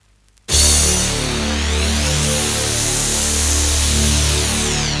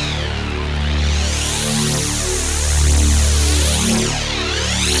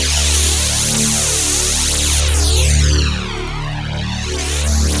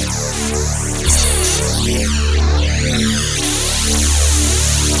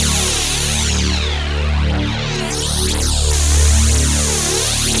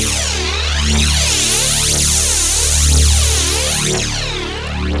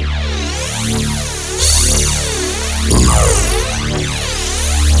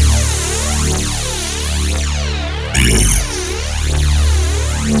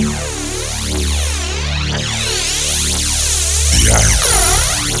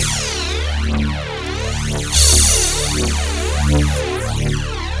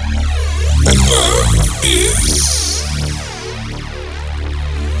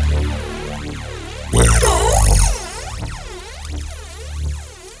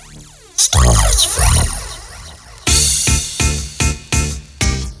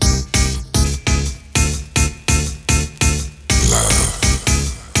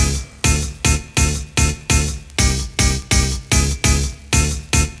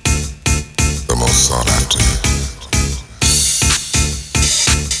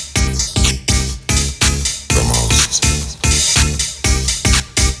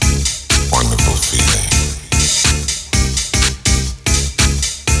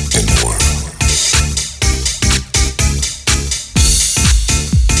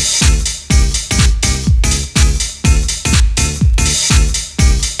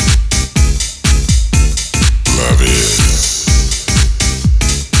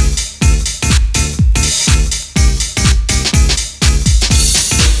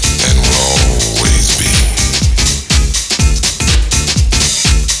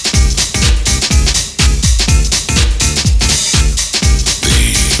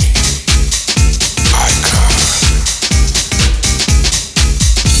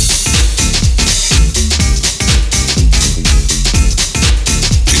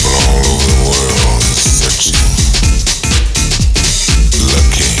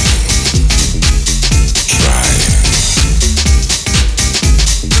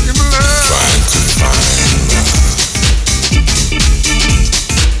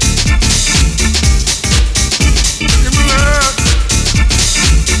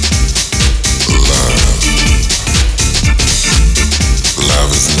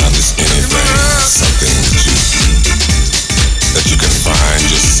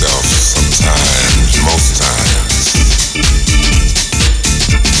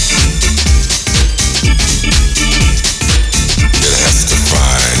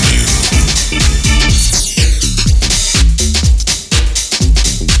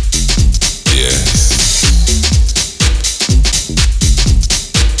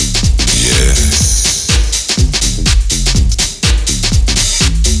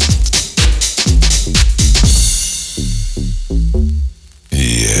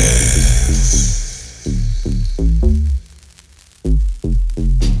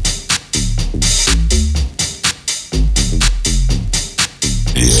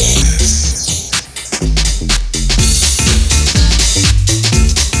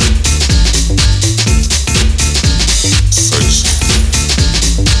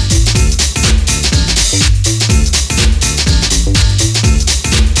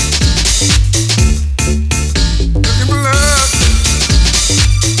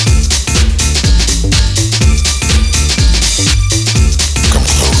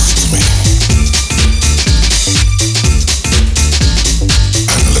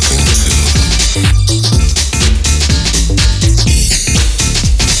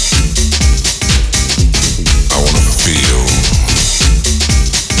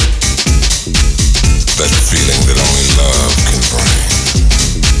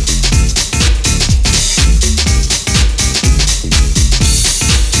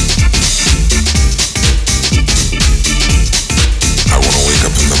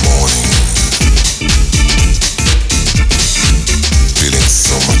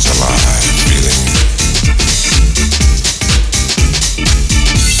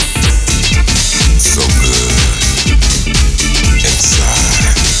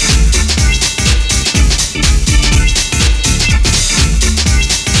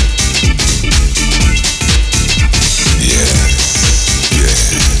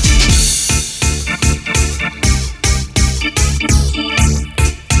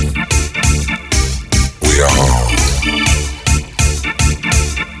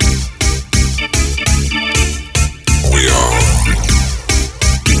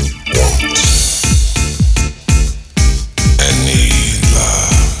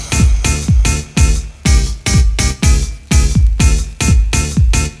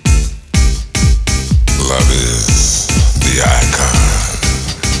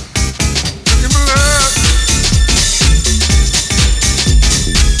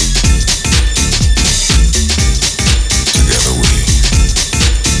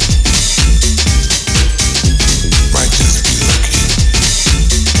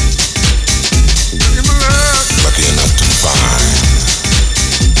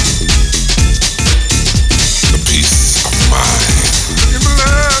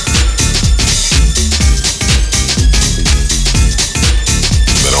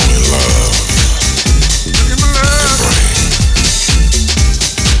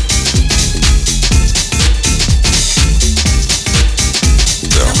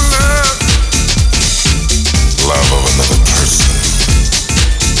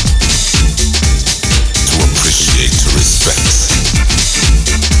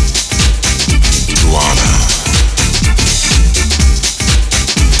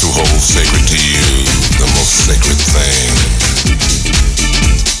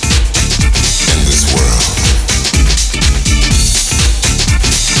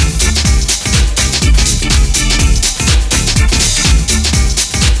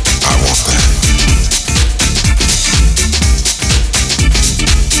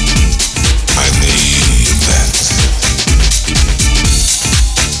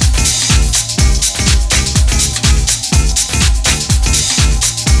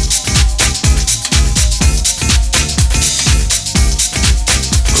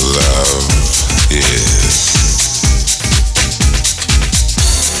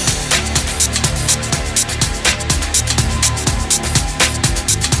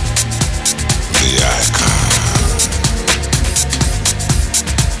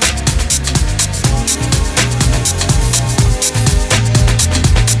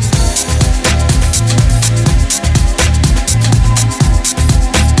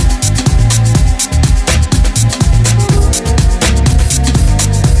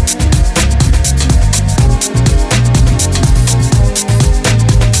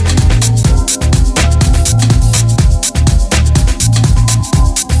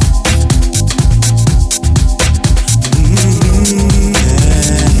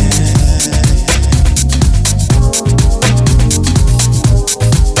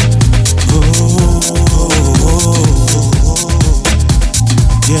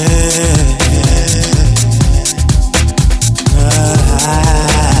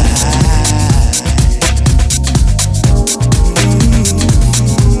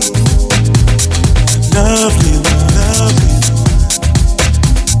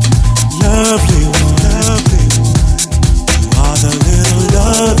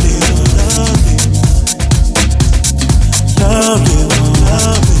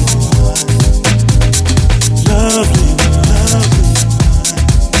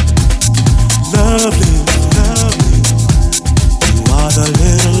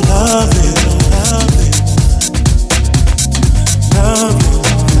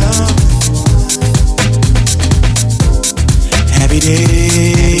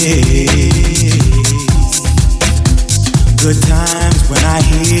days, good times when I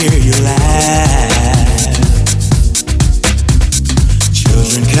hear you laugh.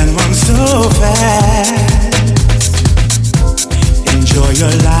 Children can run so fast. Enjoy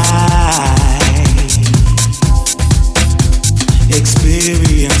your life.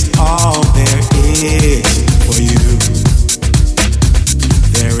 Experience all there is for you.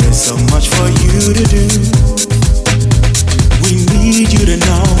 There is so much for you to do. We need you to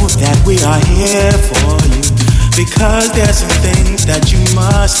know that we are here for you, because there's some things that you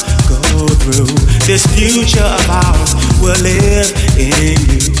must go through. This future of ours will live in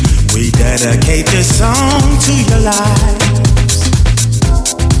you. We dedicate this song to your lives.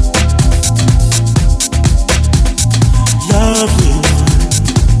 Lovely one,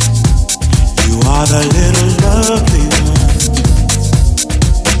 you are the little lovely one.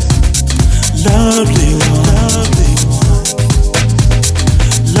 Lovely one, lovely one.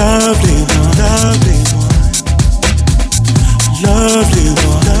 Lovely one, lovely one. Lovely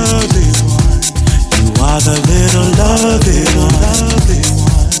one, lovely one. You are the little lovely one, lovely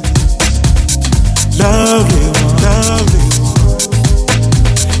one. Lovely one, lovely one.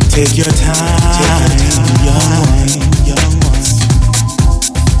 Take your time, young ones.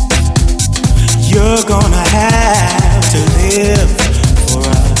 You're gonna have to live for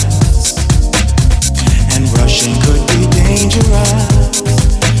us, and rushing could be dangerous.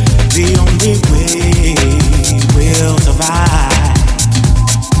 The only way we'll survive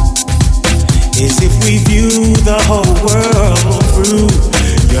is if we view the whole world through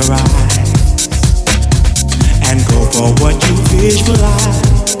your eyes and go for what you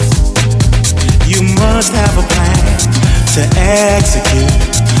visualize. You must have a plan to execute.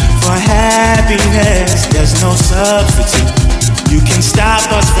 For happiness, there's no substitute. You can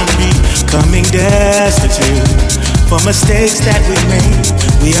stop us from becoming destitute. For mistakes that we made,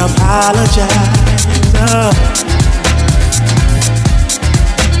 we apologize.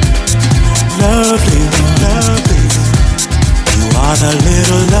 Lovely one, lovely one. You are the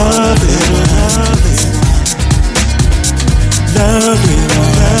little lovely one. Lovely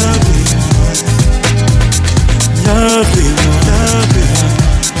one, lovely one. Lovely one, lovely one.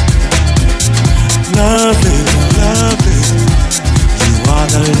 Lovely one, lovely one. You are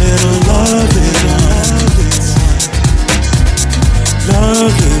the little lovely one.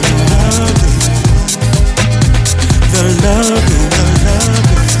 Lovely one, lovely one. The lovely one,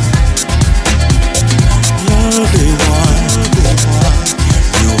 lovely one. Lovely one, lovely one.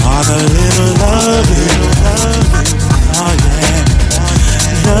 You are the little lovely one. Oh yeah.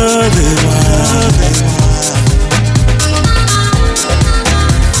 Lovely one, lovely one.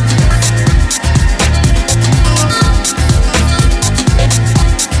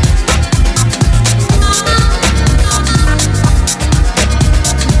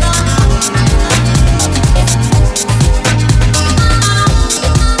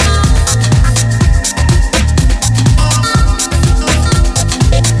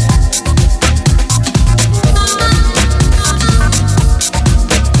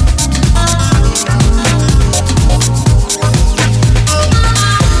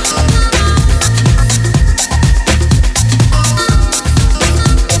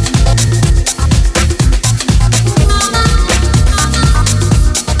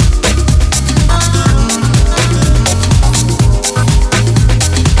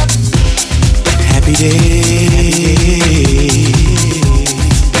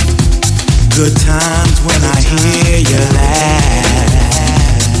 Good times when I hear you laugh.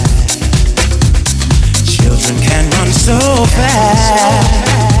 Children can run so fast.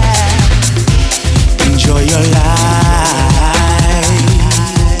 Enjoy your life.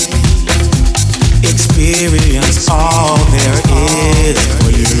 Experience all there is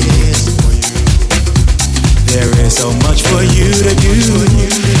for you. There is so much for you to do.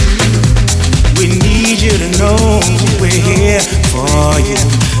 We need you to know we're here for you,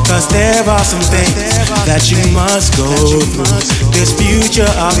 'cause there are some things that you must go through. This future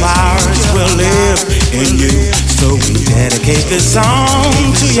of ours will live in you. So we dedicate this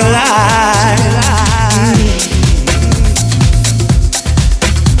song to your life.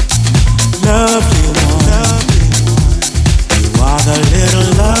 Lovely one, you are the little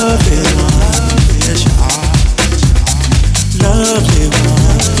lovely one. Yes, you are. Lovely one.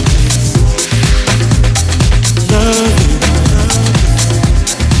 Lovely one,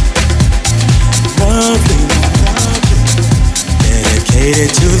 lovely one, dedicated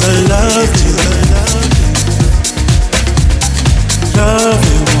to the love,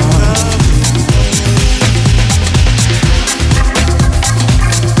 lovely one.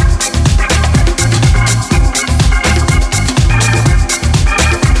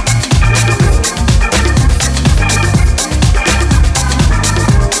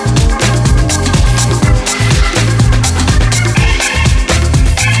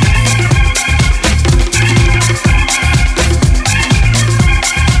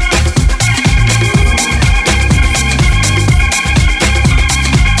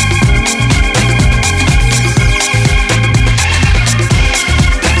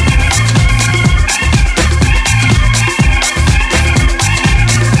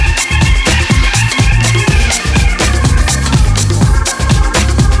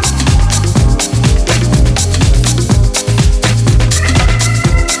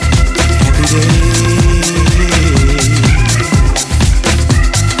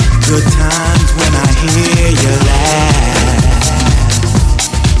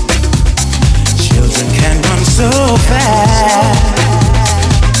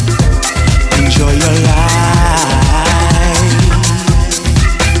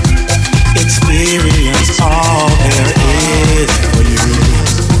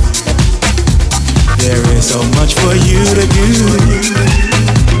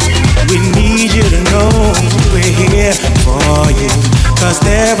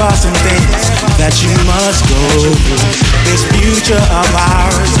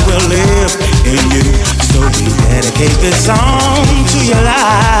 dedicate this song to your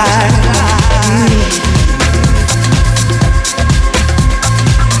life.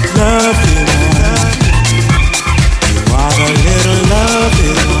 Lovely one, you are the little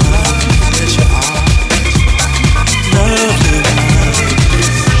lovely one. Yes, you are. Lovely one,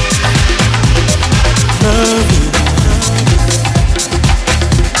 lovely one,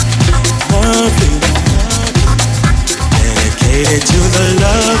 lovely one. Dedicated to the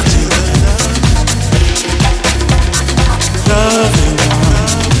love, to the lovely one.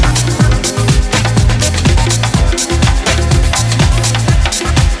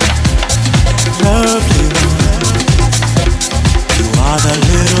 Lovely one, you are the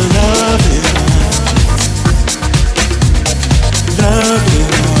little lovely one. Lovely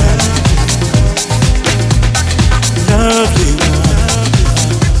one, lovely one,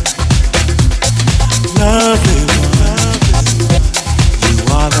 lovely one, you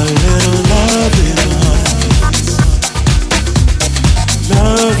are the little lovely one.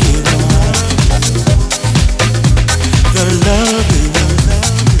 Lovely one, the lovely one,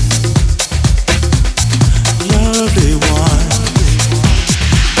 lovely one,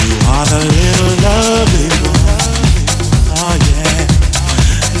 you are the little lovely one. Oh yeah,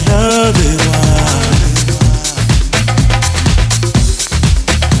 lovely one.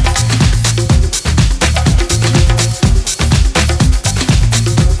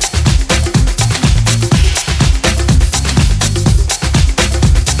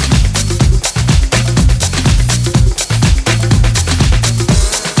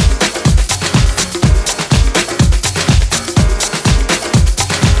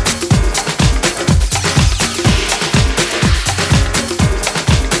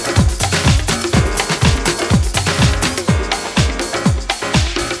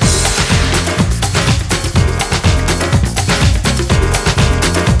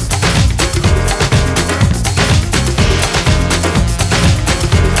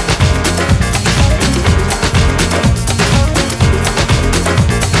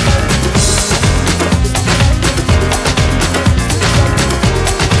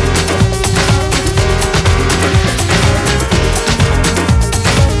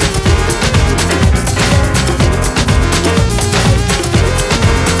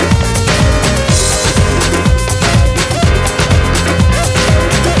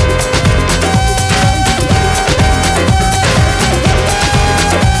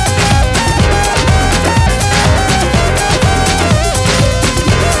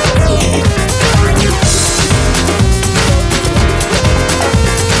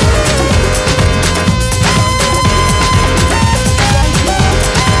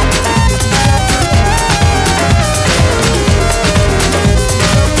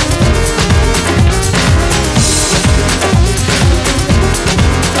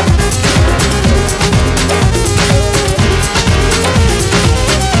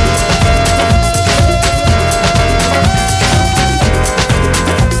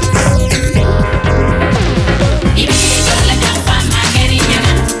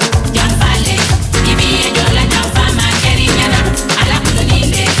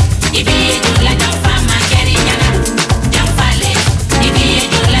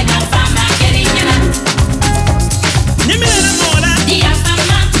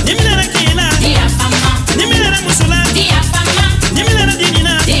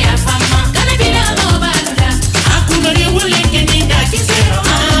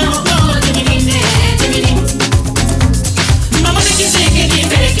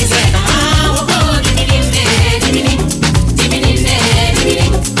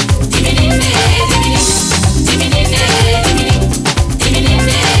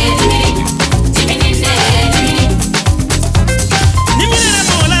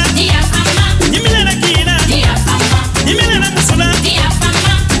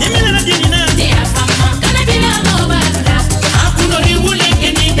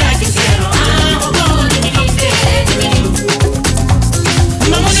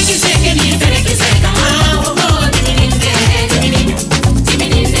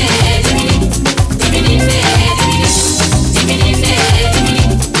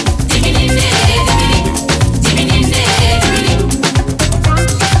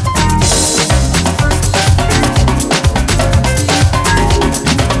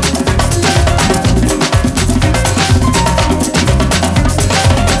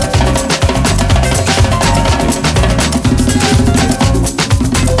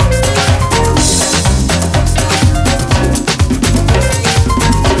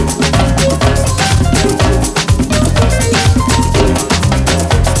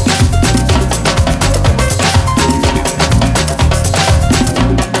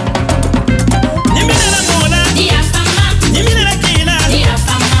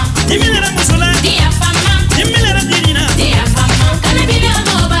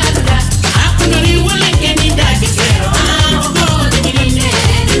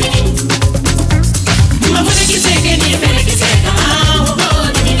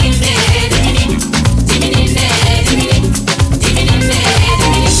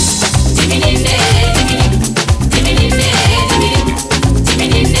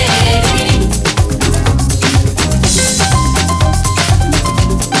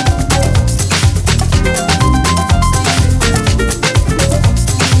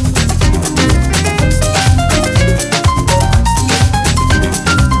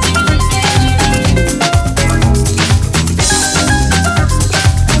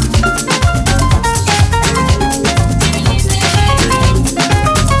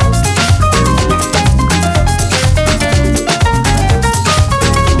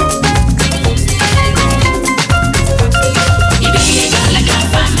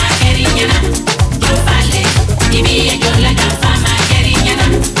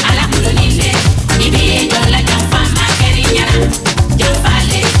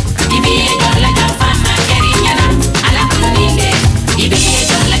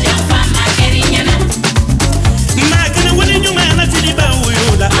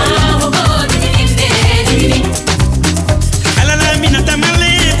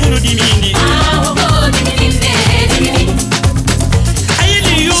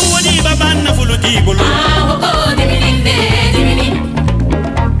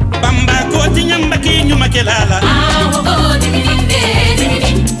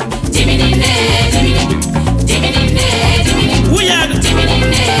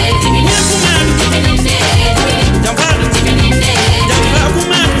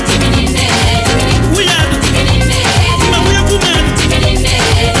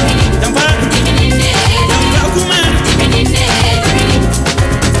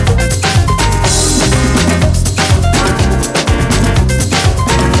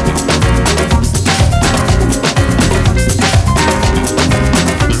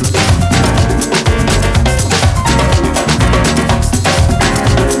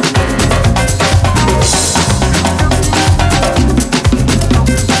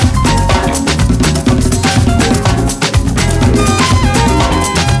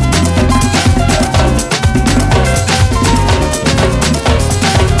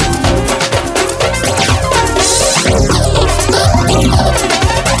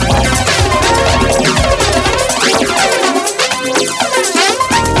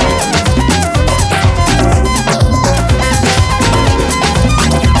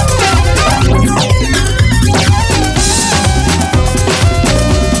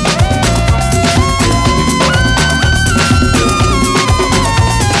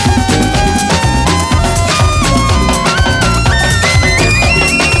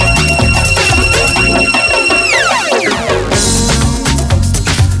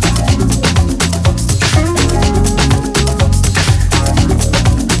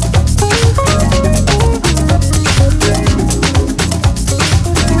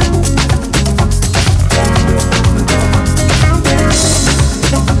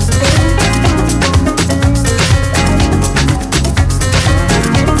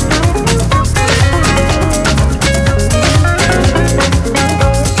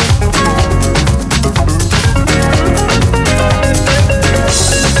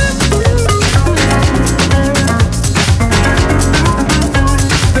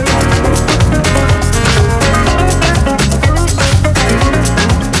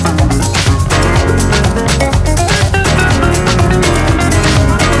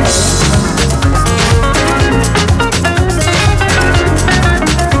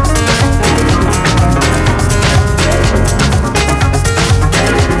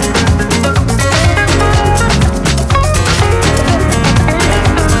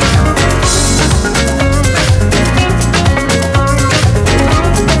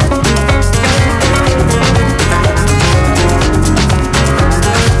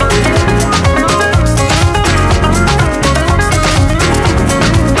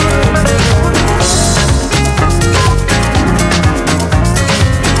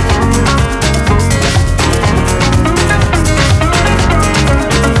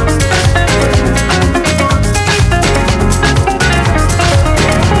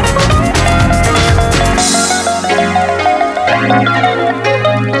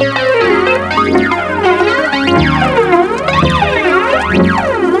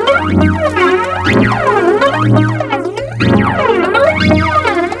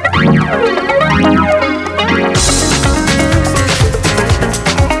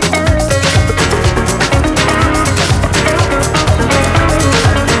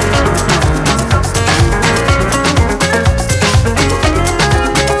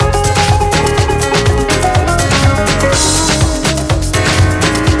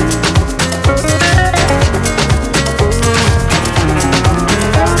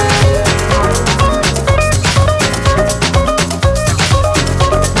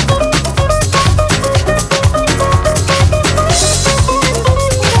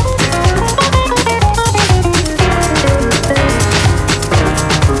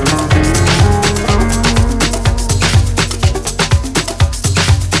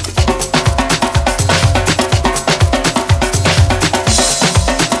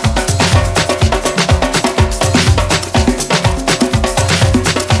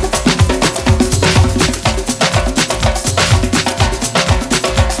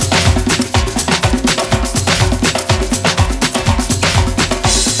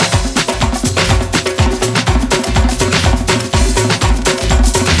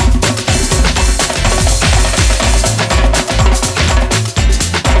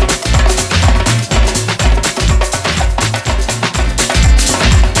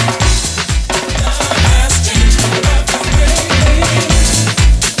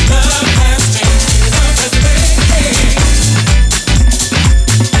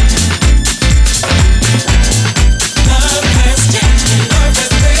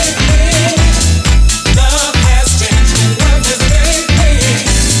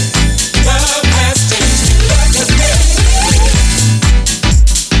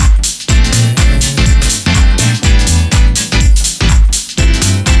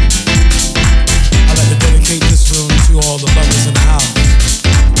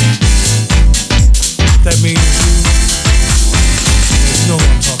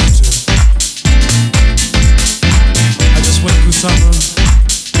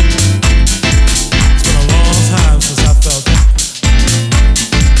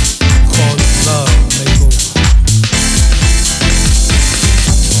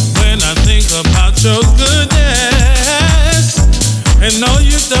 your goodness and all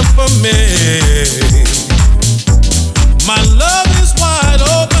you've done for me. My love is wide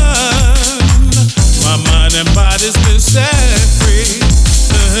open. My mind and body's been set free.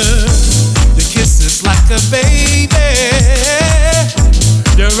 Your kiss is like a baby.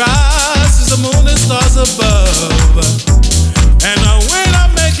 Your eyes is the moon and stars above. And when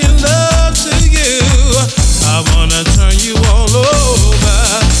I'm making love to you, I wanna turn you all over.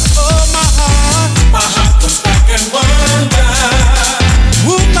 Oh, my heart comes back and wonder.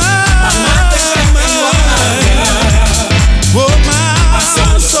 Oh, my mind is back and wonder. Oh,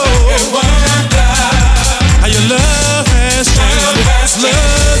 my soul and wonder. How your love has changed.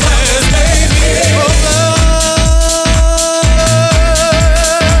 Love has made me over.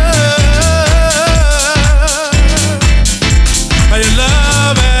 How your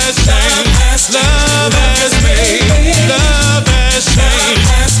love has changed. Love has made. Love has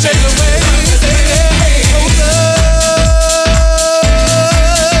changed. Take away.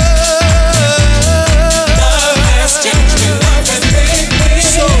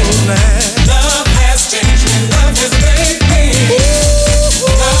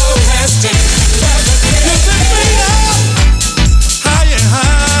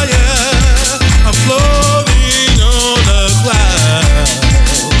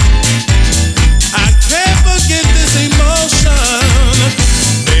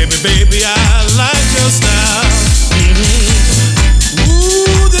 Baby, I like your style.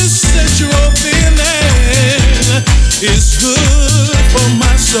 Ooh, this sensual feeling is good for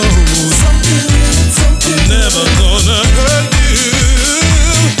my soul. I'm never gonna hurt you.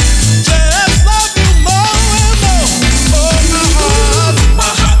 Just love you more and more. Oh, my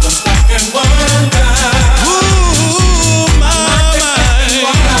heart comes back and wonder. Ooh, my mind.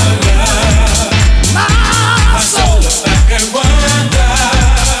 My soul is back and wonder.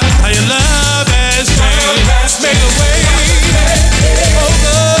 Your love has changed, made a way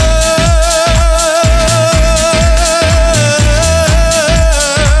over.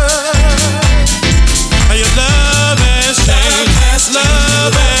 Your love has changed,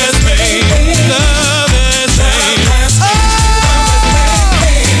 love has made, love has changed. Oh,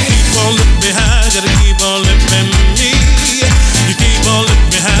 keep on lifting me high, gotta keep on lifting me. You keep on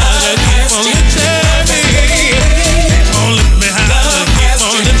lifting me high, gotta keep on lifting me. Keep on lifting me high, gotta keep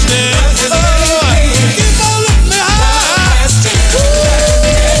on lifting.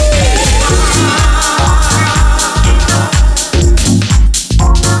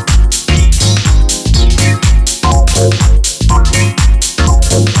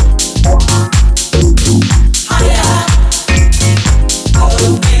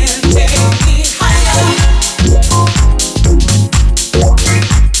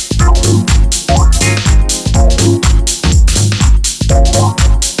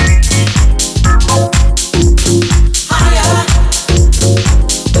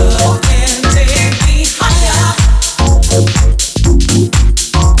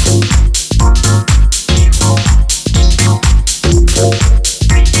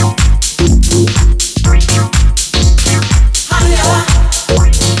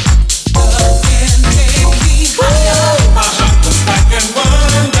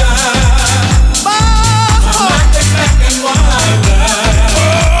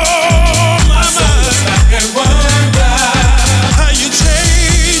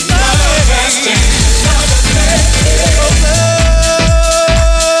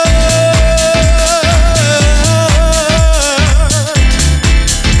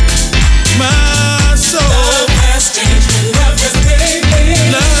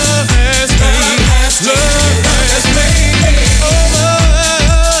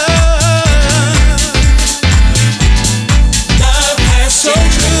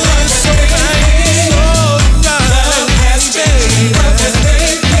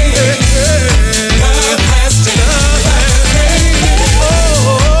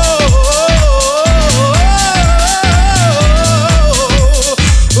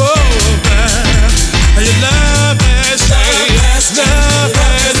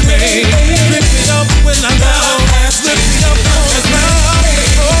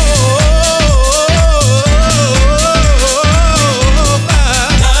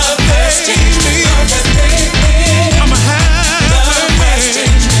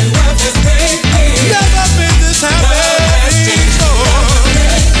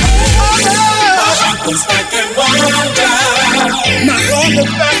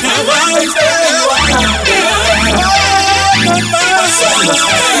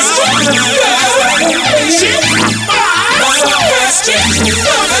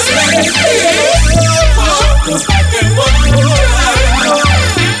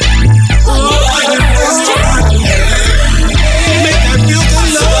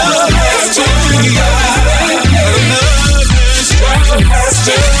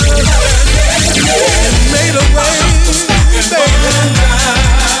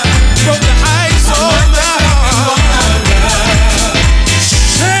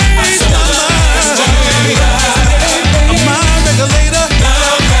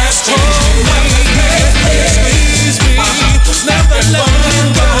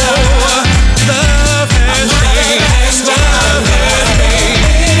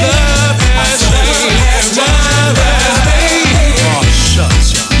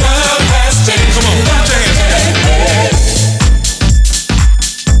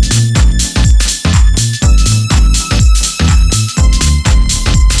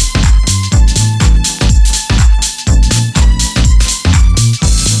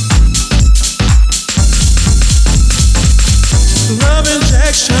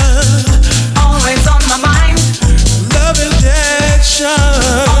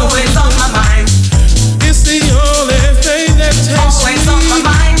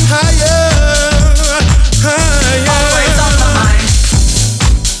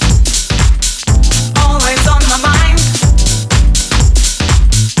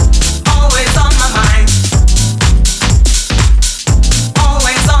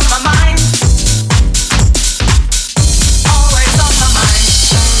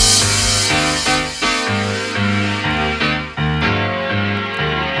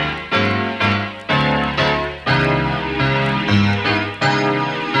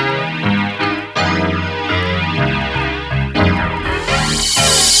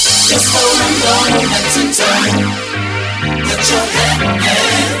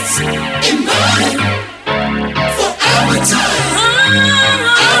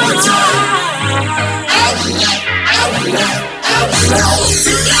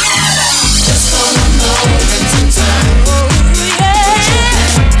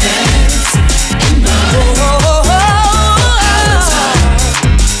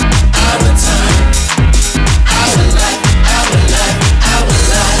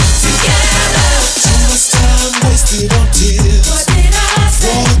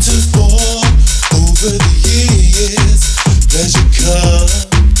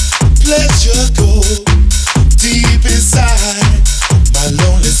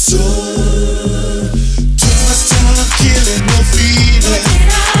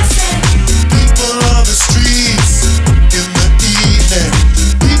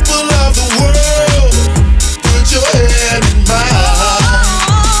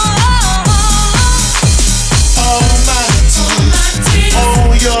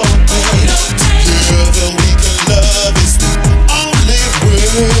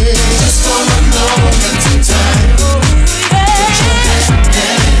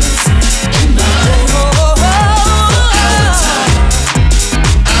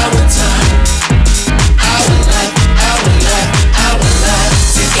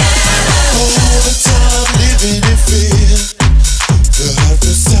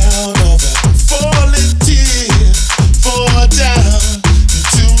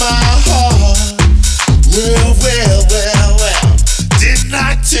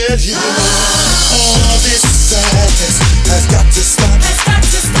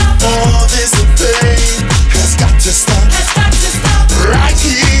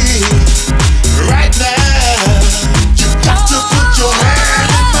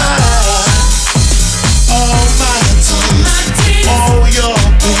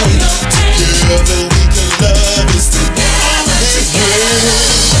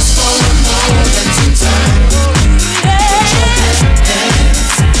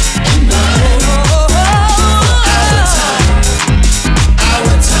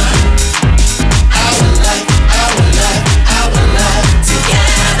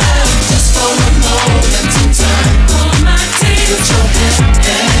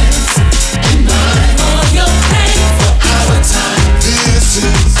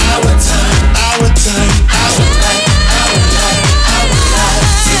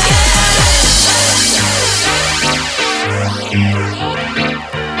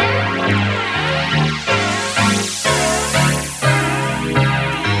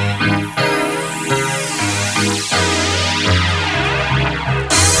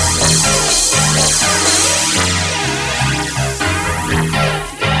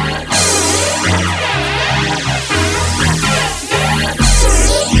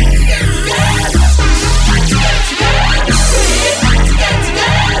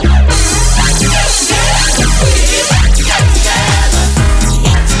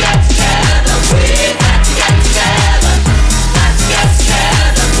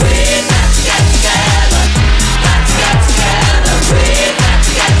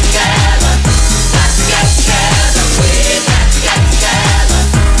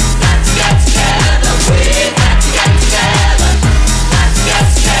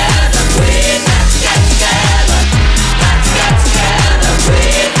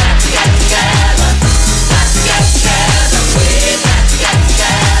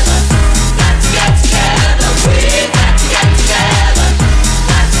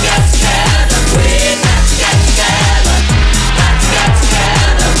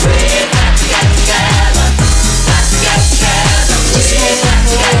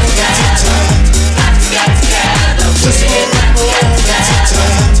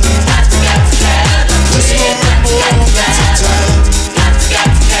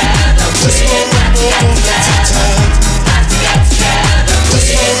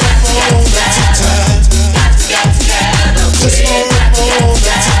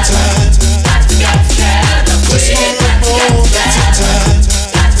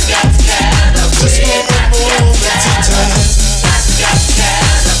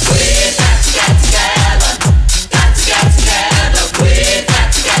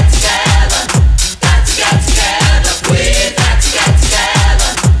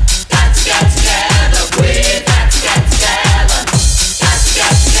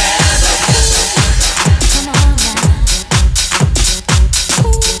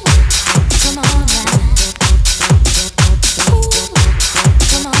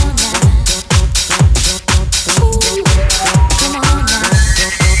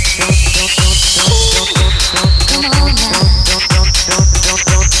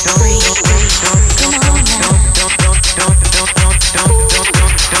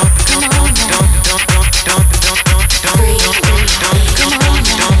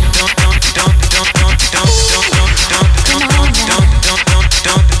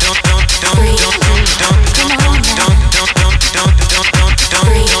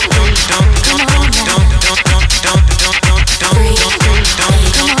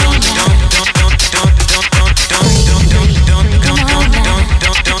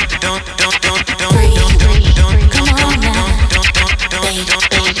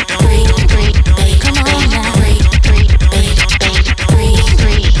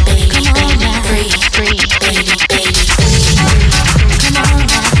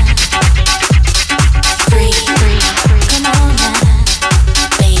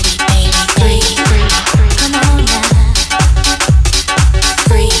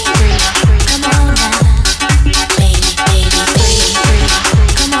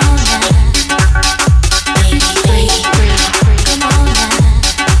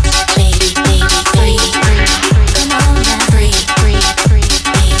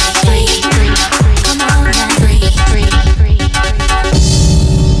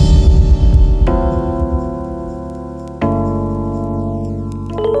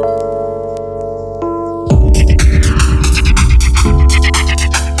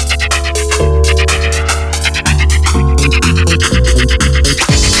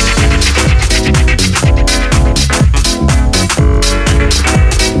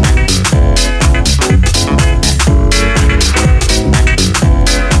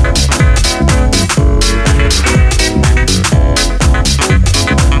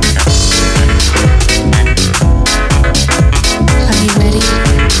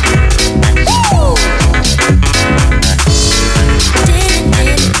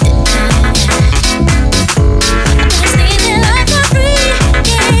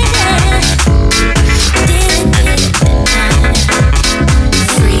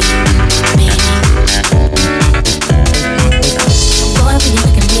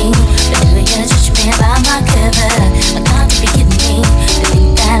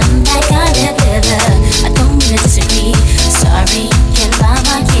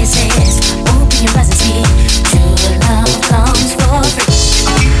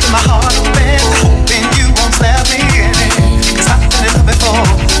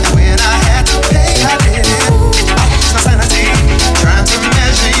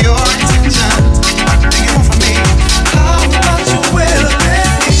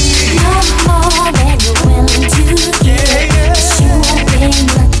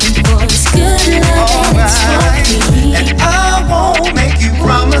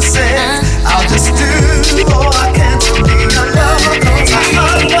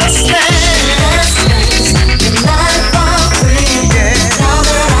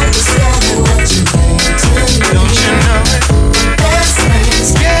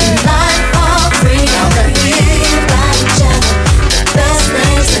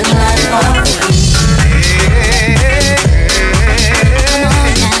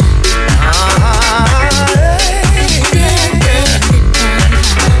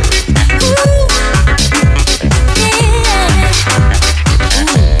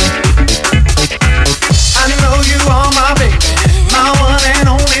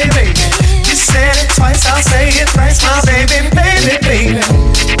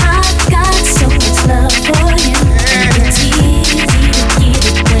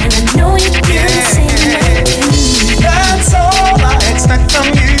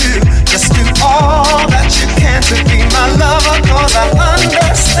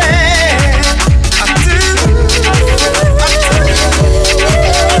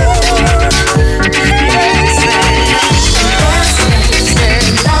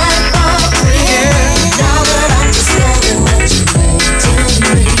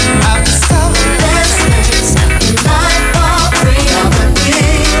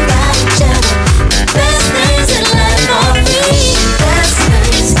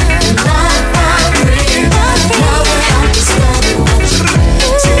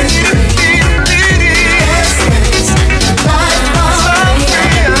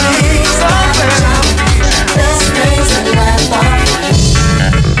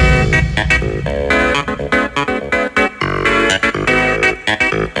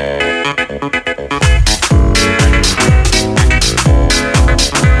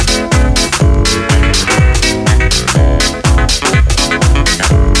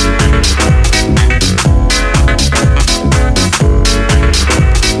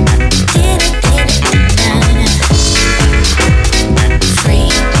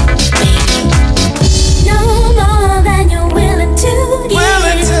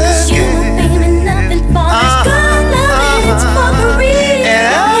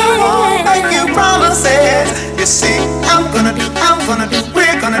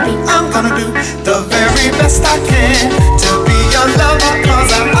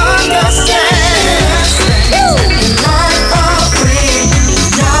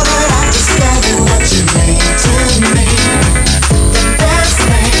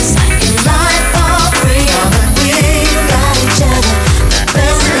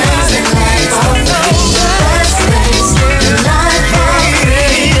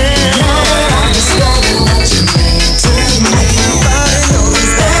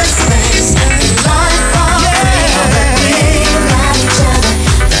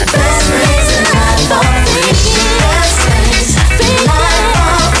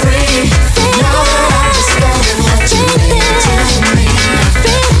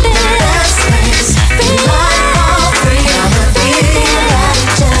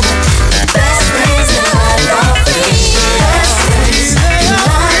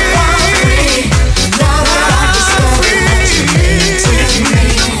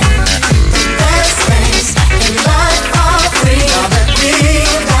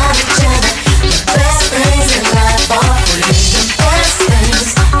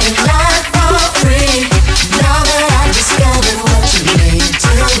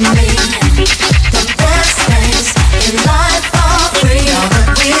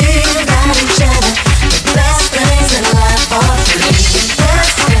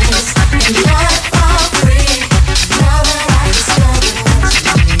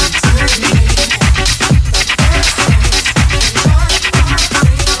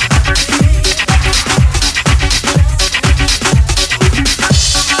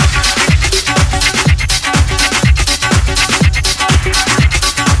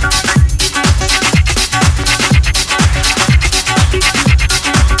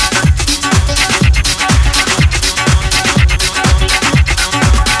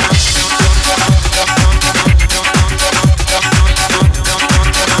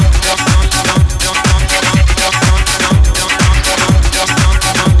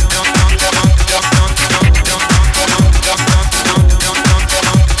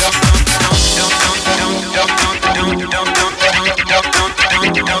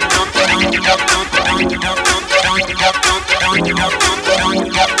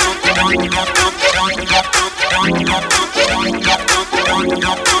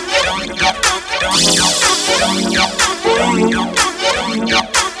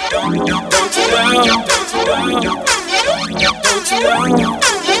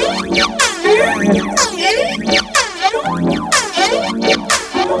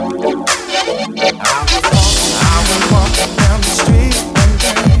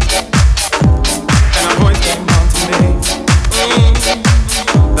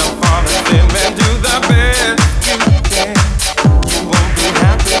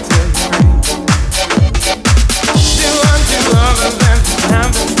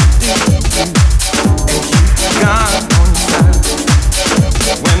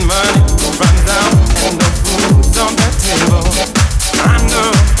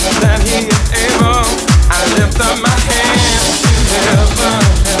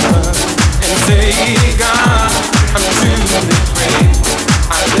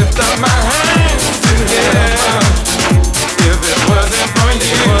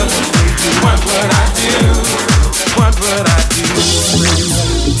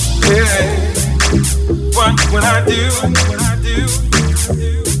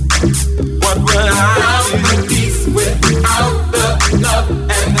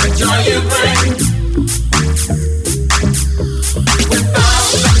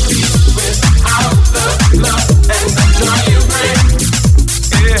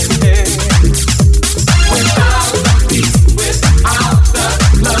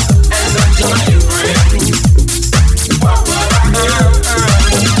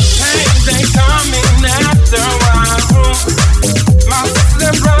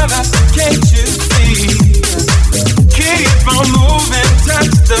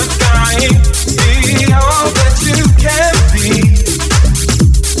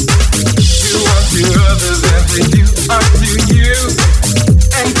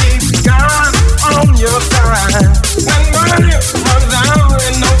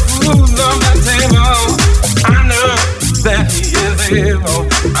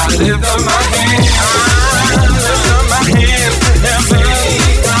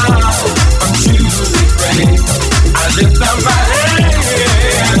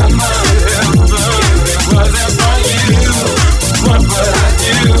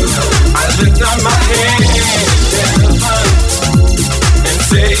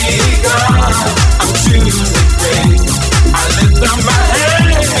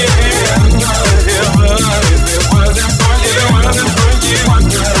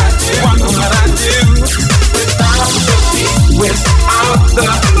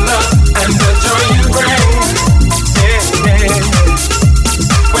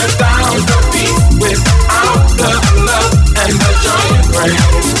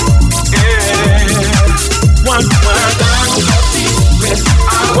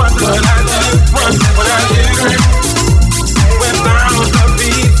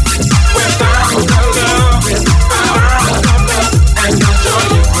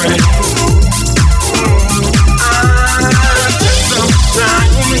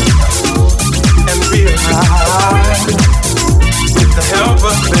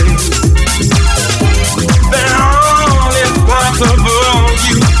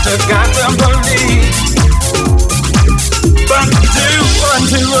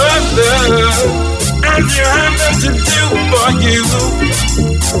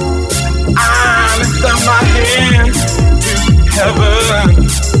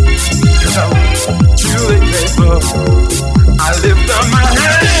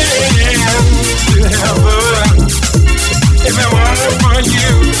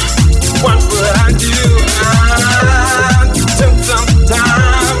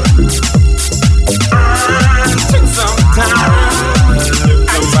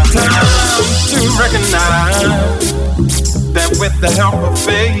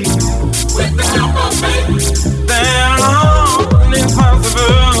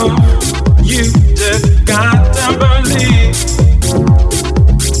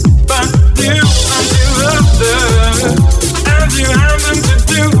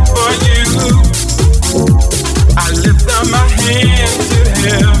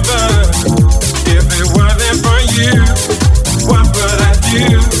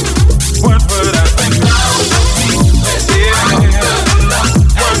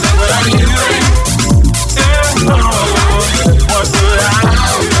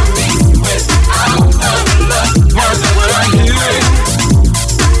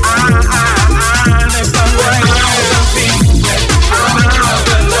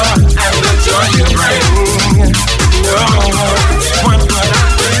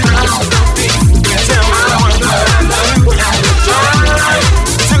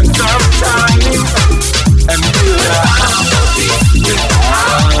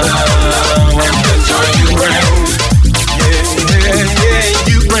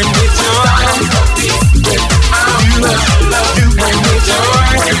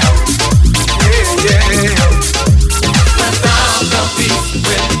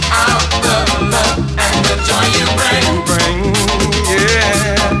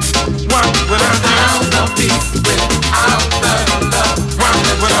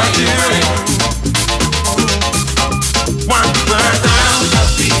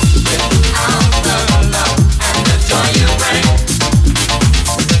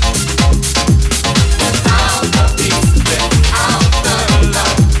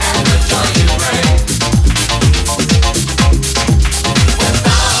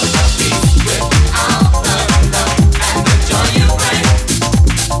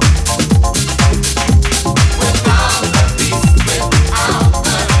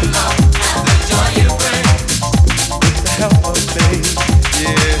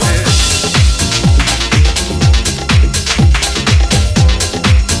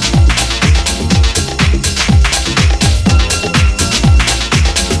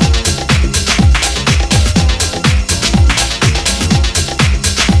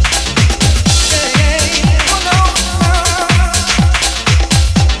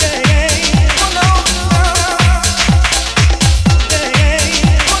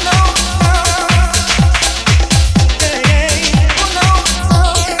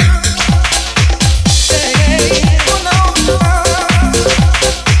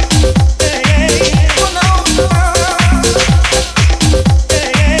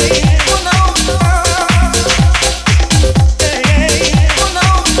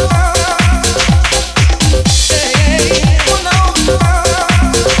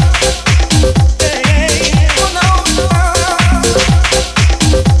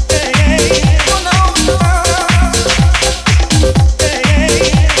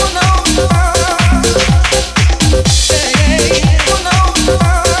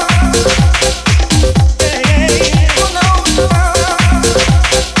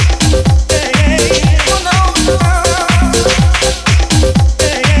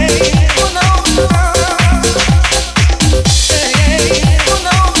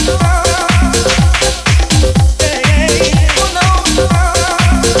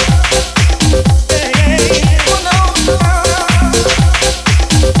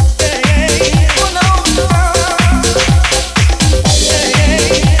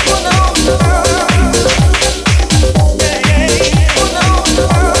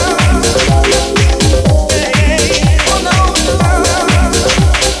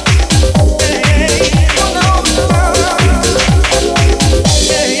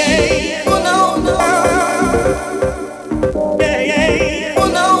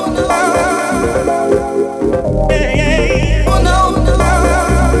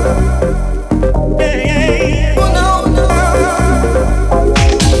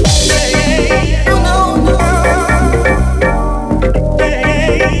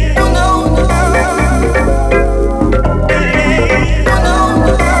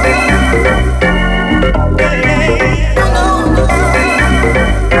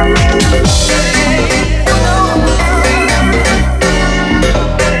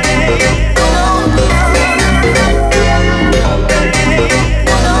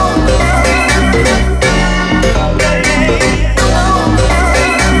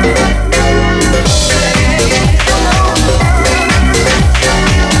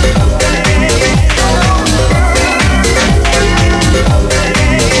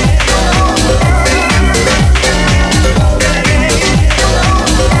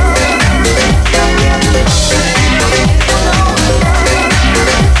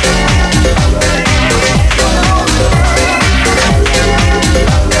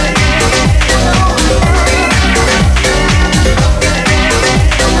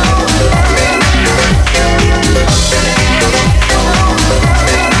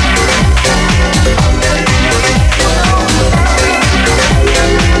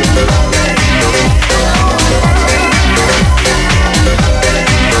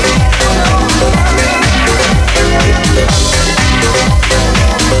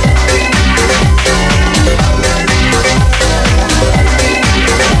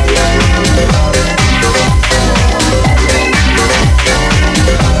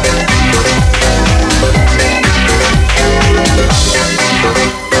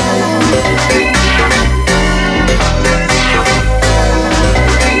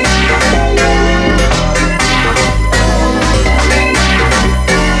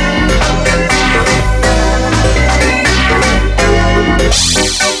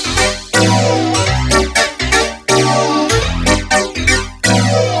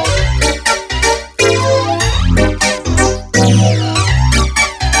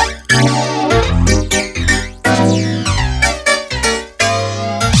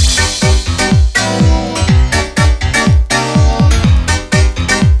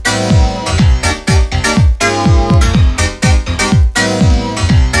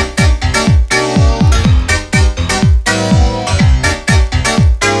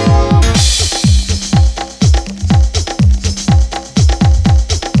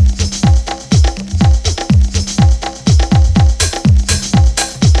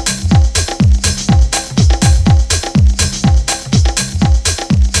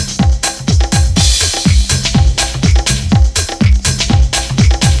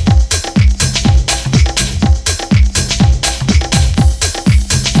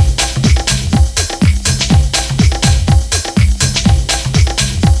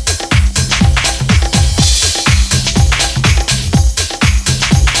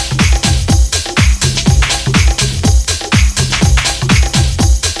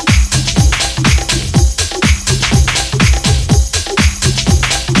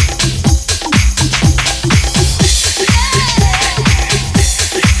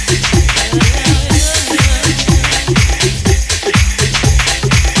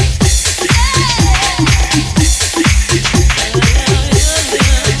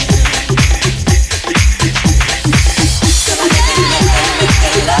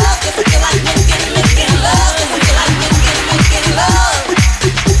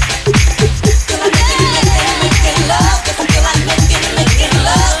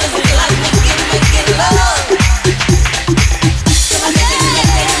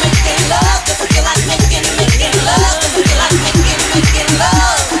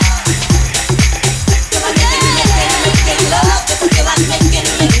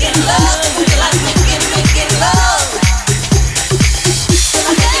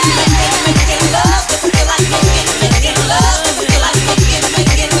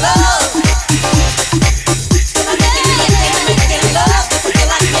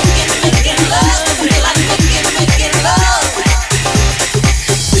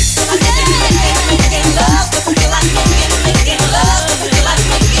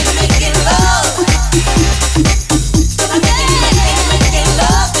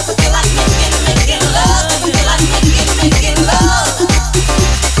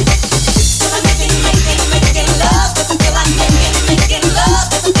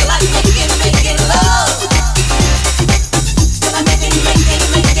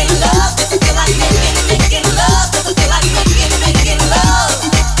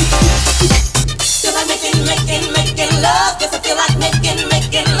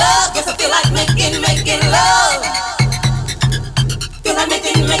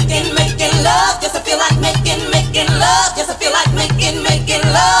 making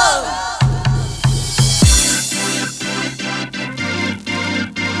love.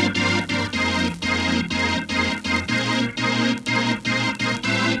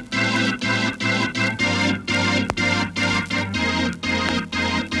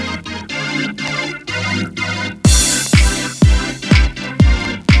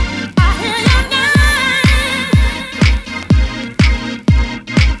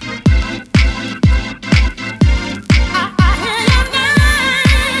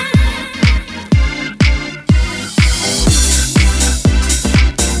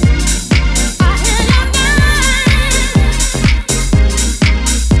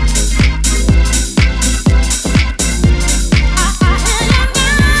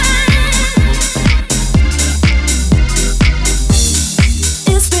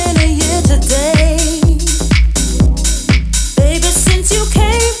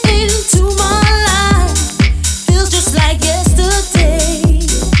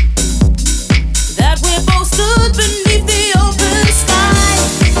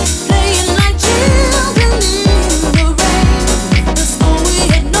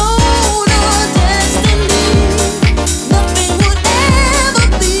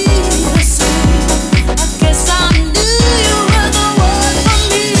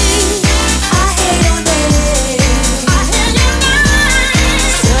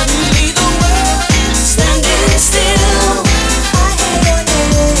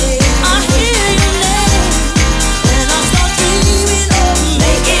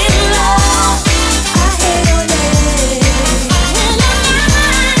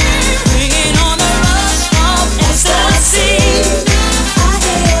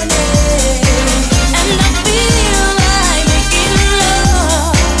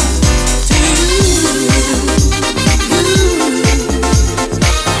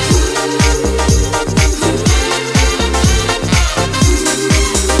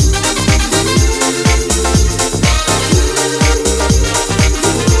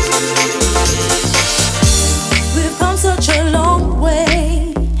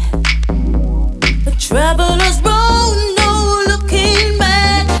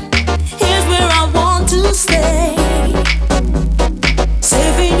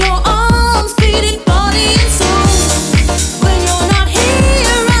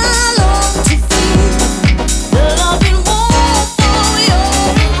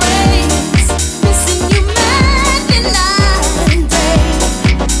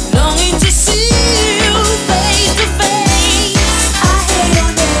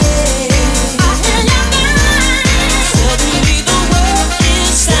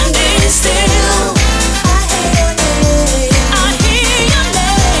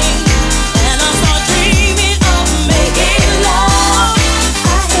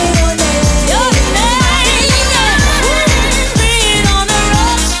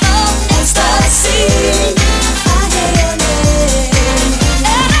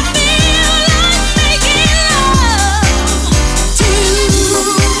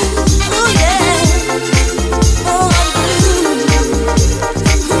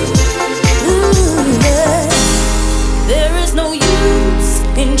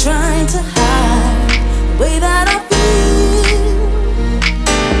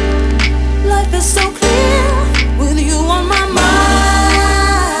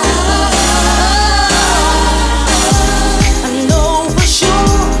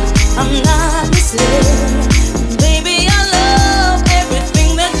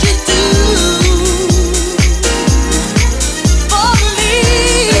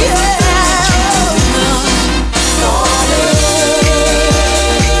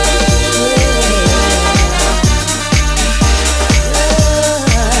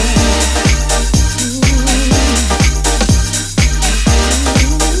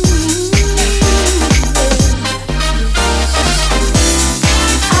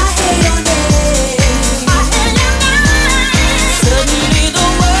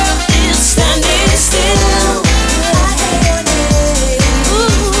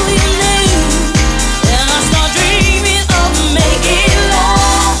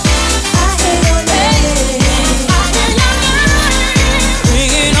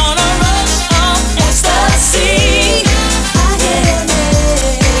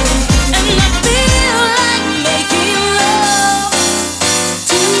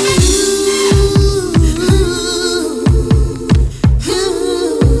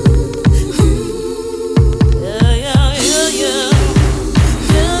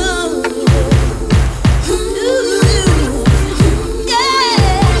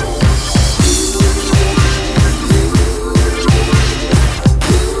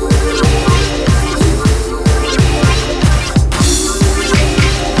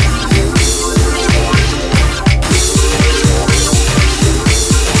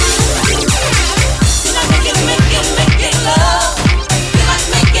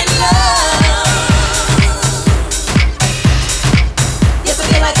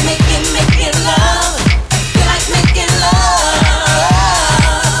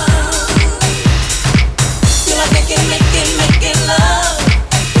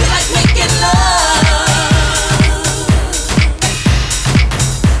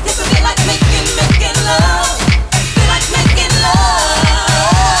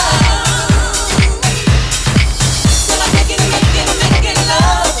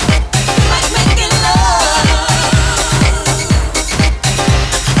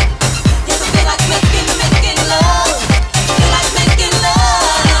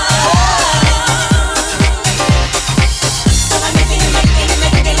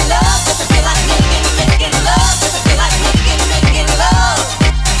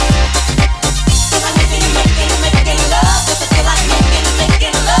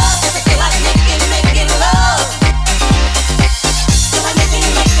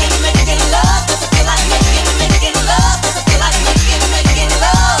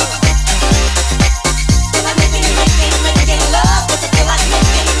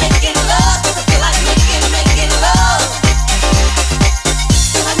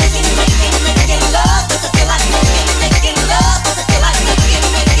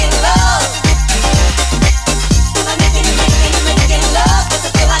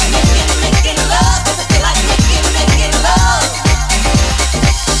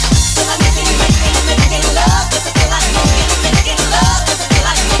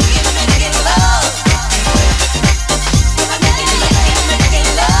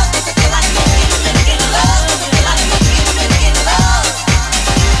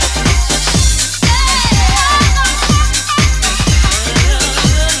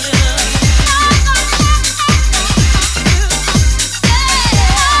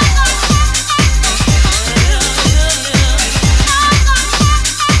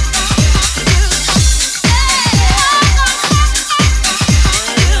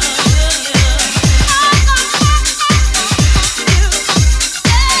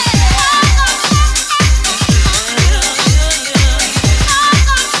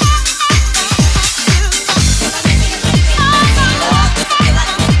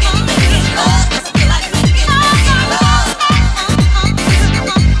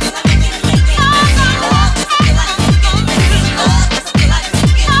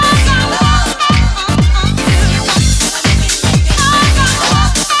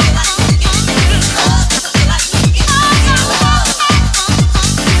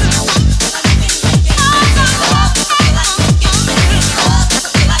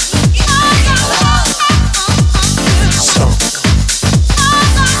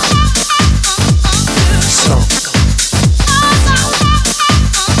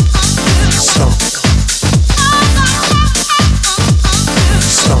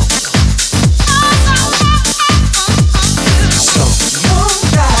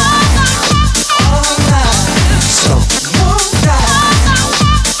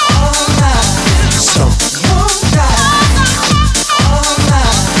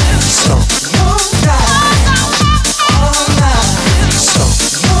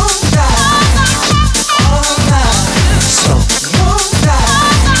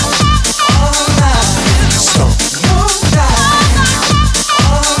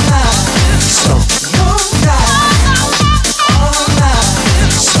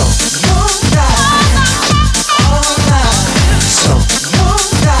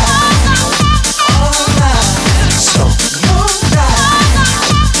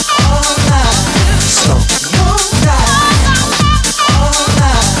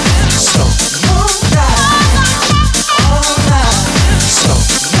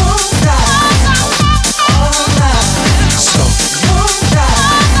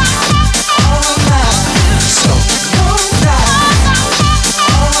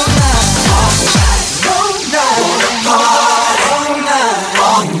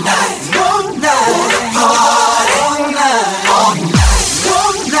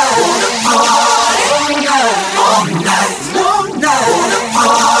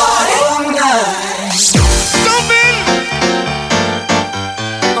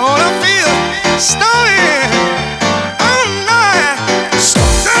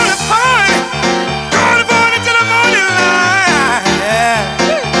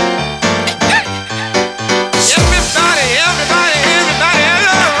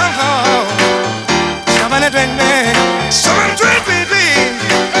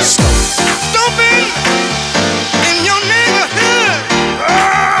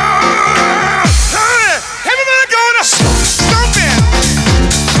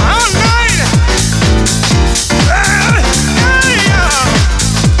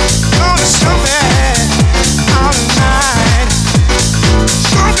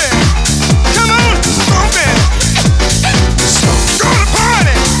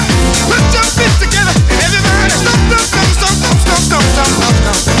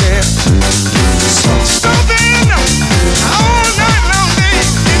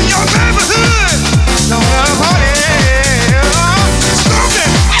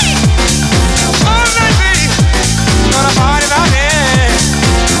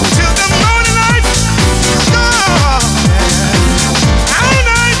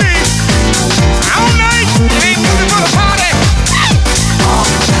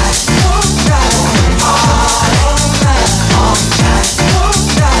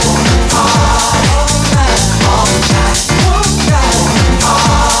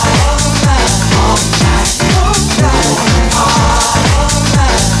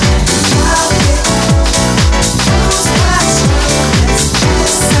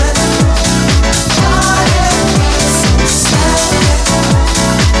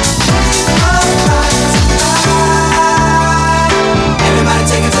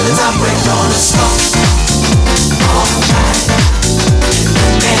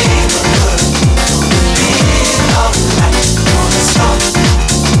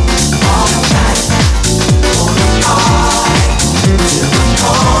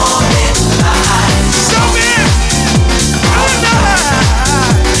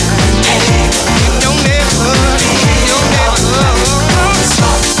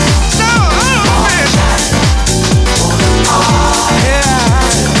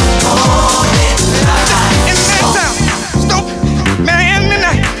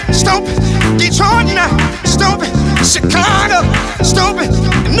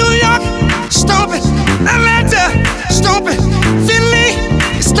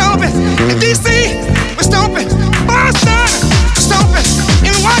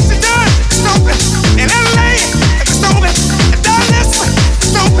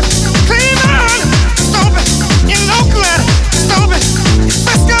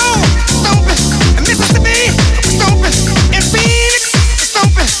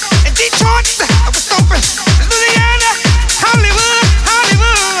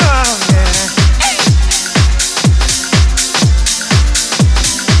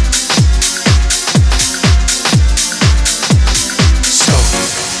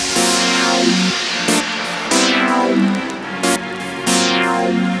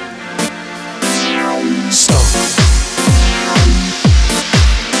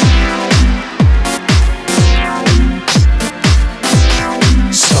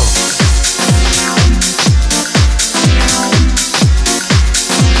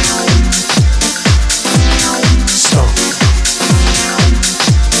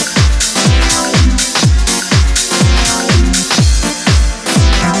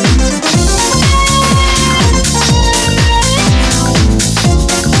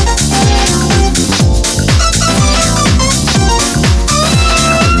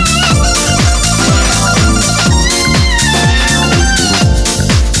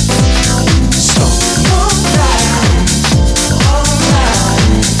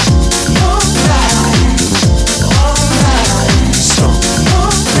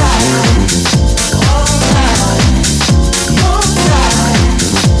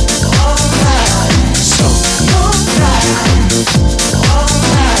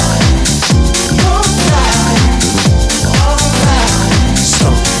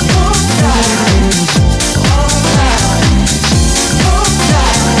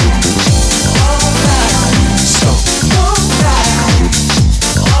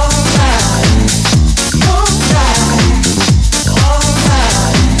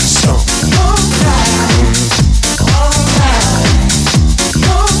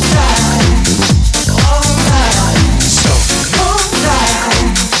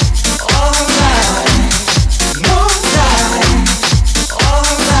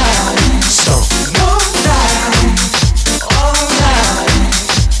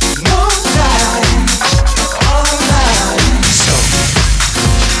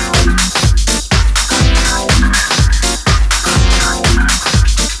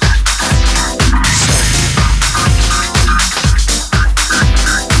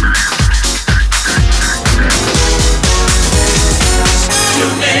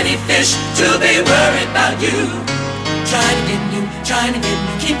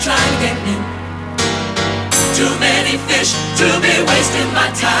 trying to get new. Too many fish to be wasting my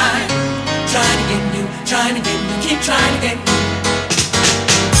time. Trying to get new, trying to get new, keep trying to get new.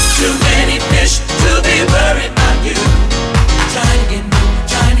 Too many fish to be worried about you. Trying to get new,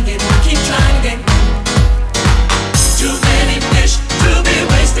 trying to get new, keep trying to get new. Too many fish to be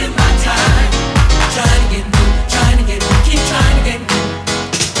wasting my time. Trying to get new, trying to get new, keep trying to get new.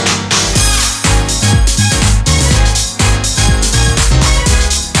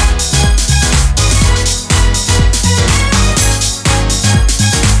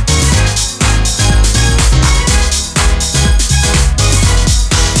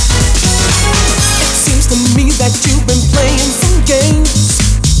 That you've been playing some games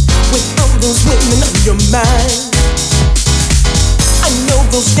with all those women on your mind. I know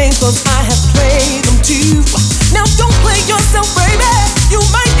those games 'cause I have played them too. Now don't play yourself, baby. You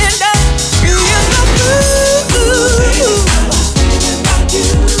might end up being the blue.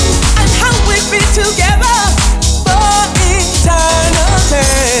 And how we'd be together for eternity.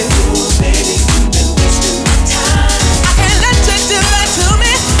 Ooh, baby, you've been wasting my time. I can't let you do that to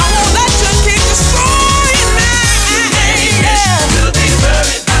me. I won't let you keep destroying.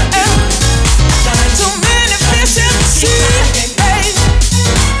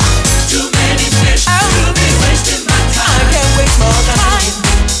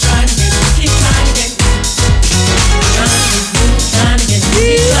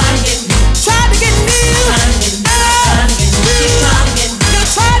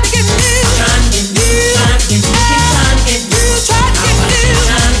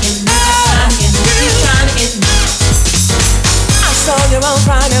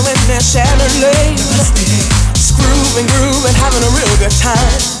 Chevrolet, screwing, grooving, having a real good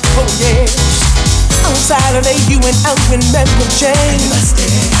time. Oh yeah. On Saturday you went out with Mary Jane,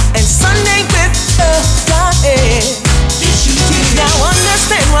 and Sunday with Diane. Now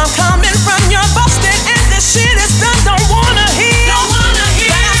understand where I'm coming from. You're busted and this shit is done. Don't wanna hear.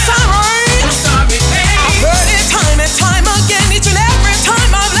 But I'm sorry. I've heard it time and time again. Each and every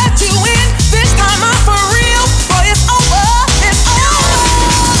time I've let you in. This time I'm for real. Boy, it's over. It's over.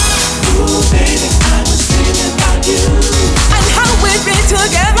 Ooh, baby, I was dreaming about you. And how we'd be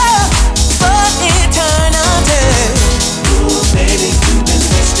together for eternity. Ooh, baby, you've been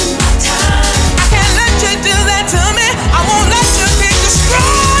wasting my time. I can't let you do that to me. I won't let you keep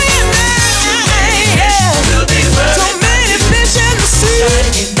destroying me. Yeah. Too many fish in the sea,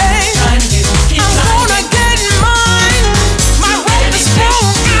 babe. I'm gonna get mine. My rope is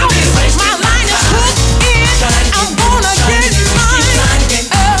thrown out. My line is hooked in. I'm gonna get mine.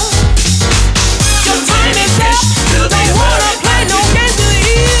 Your time is up. Don't wanna play no games with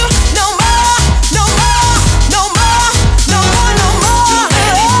you. No more, no more, no more, no more, no more.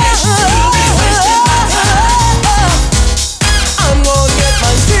 I'm gonna get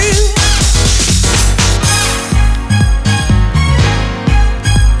mine too.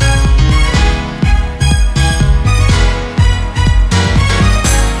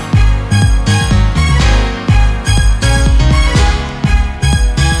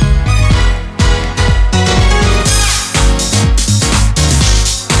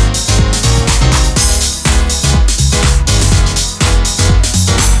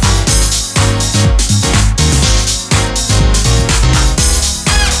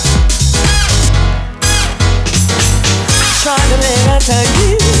 I try to make it to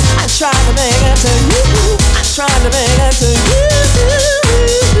you. I try to make it to you. I try to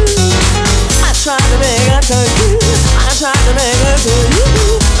make it to you. I try to make it to you.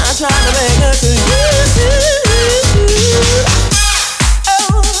 I try to make it to you.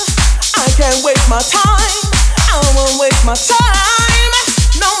 Oh, I can't waste my time. I won't waste my time.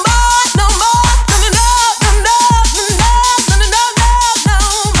 No more, no more. No, no, no, no, no, no, no, no, no, no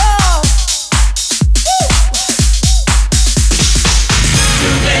more.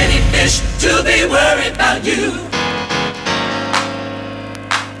 Too many fish to be worried about you.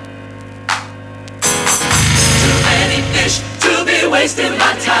 Too many fish to be wasting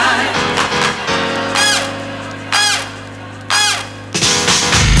my time.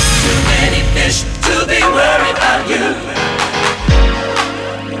 Too many fish to be worried about you.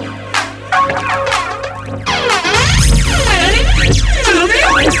 Too many fish to be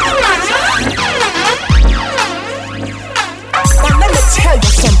wasting my time. Now let me tell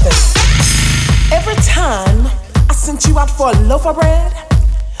you something. Every time I sent you out for a loaf of bread,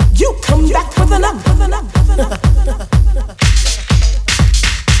 you come back with another.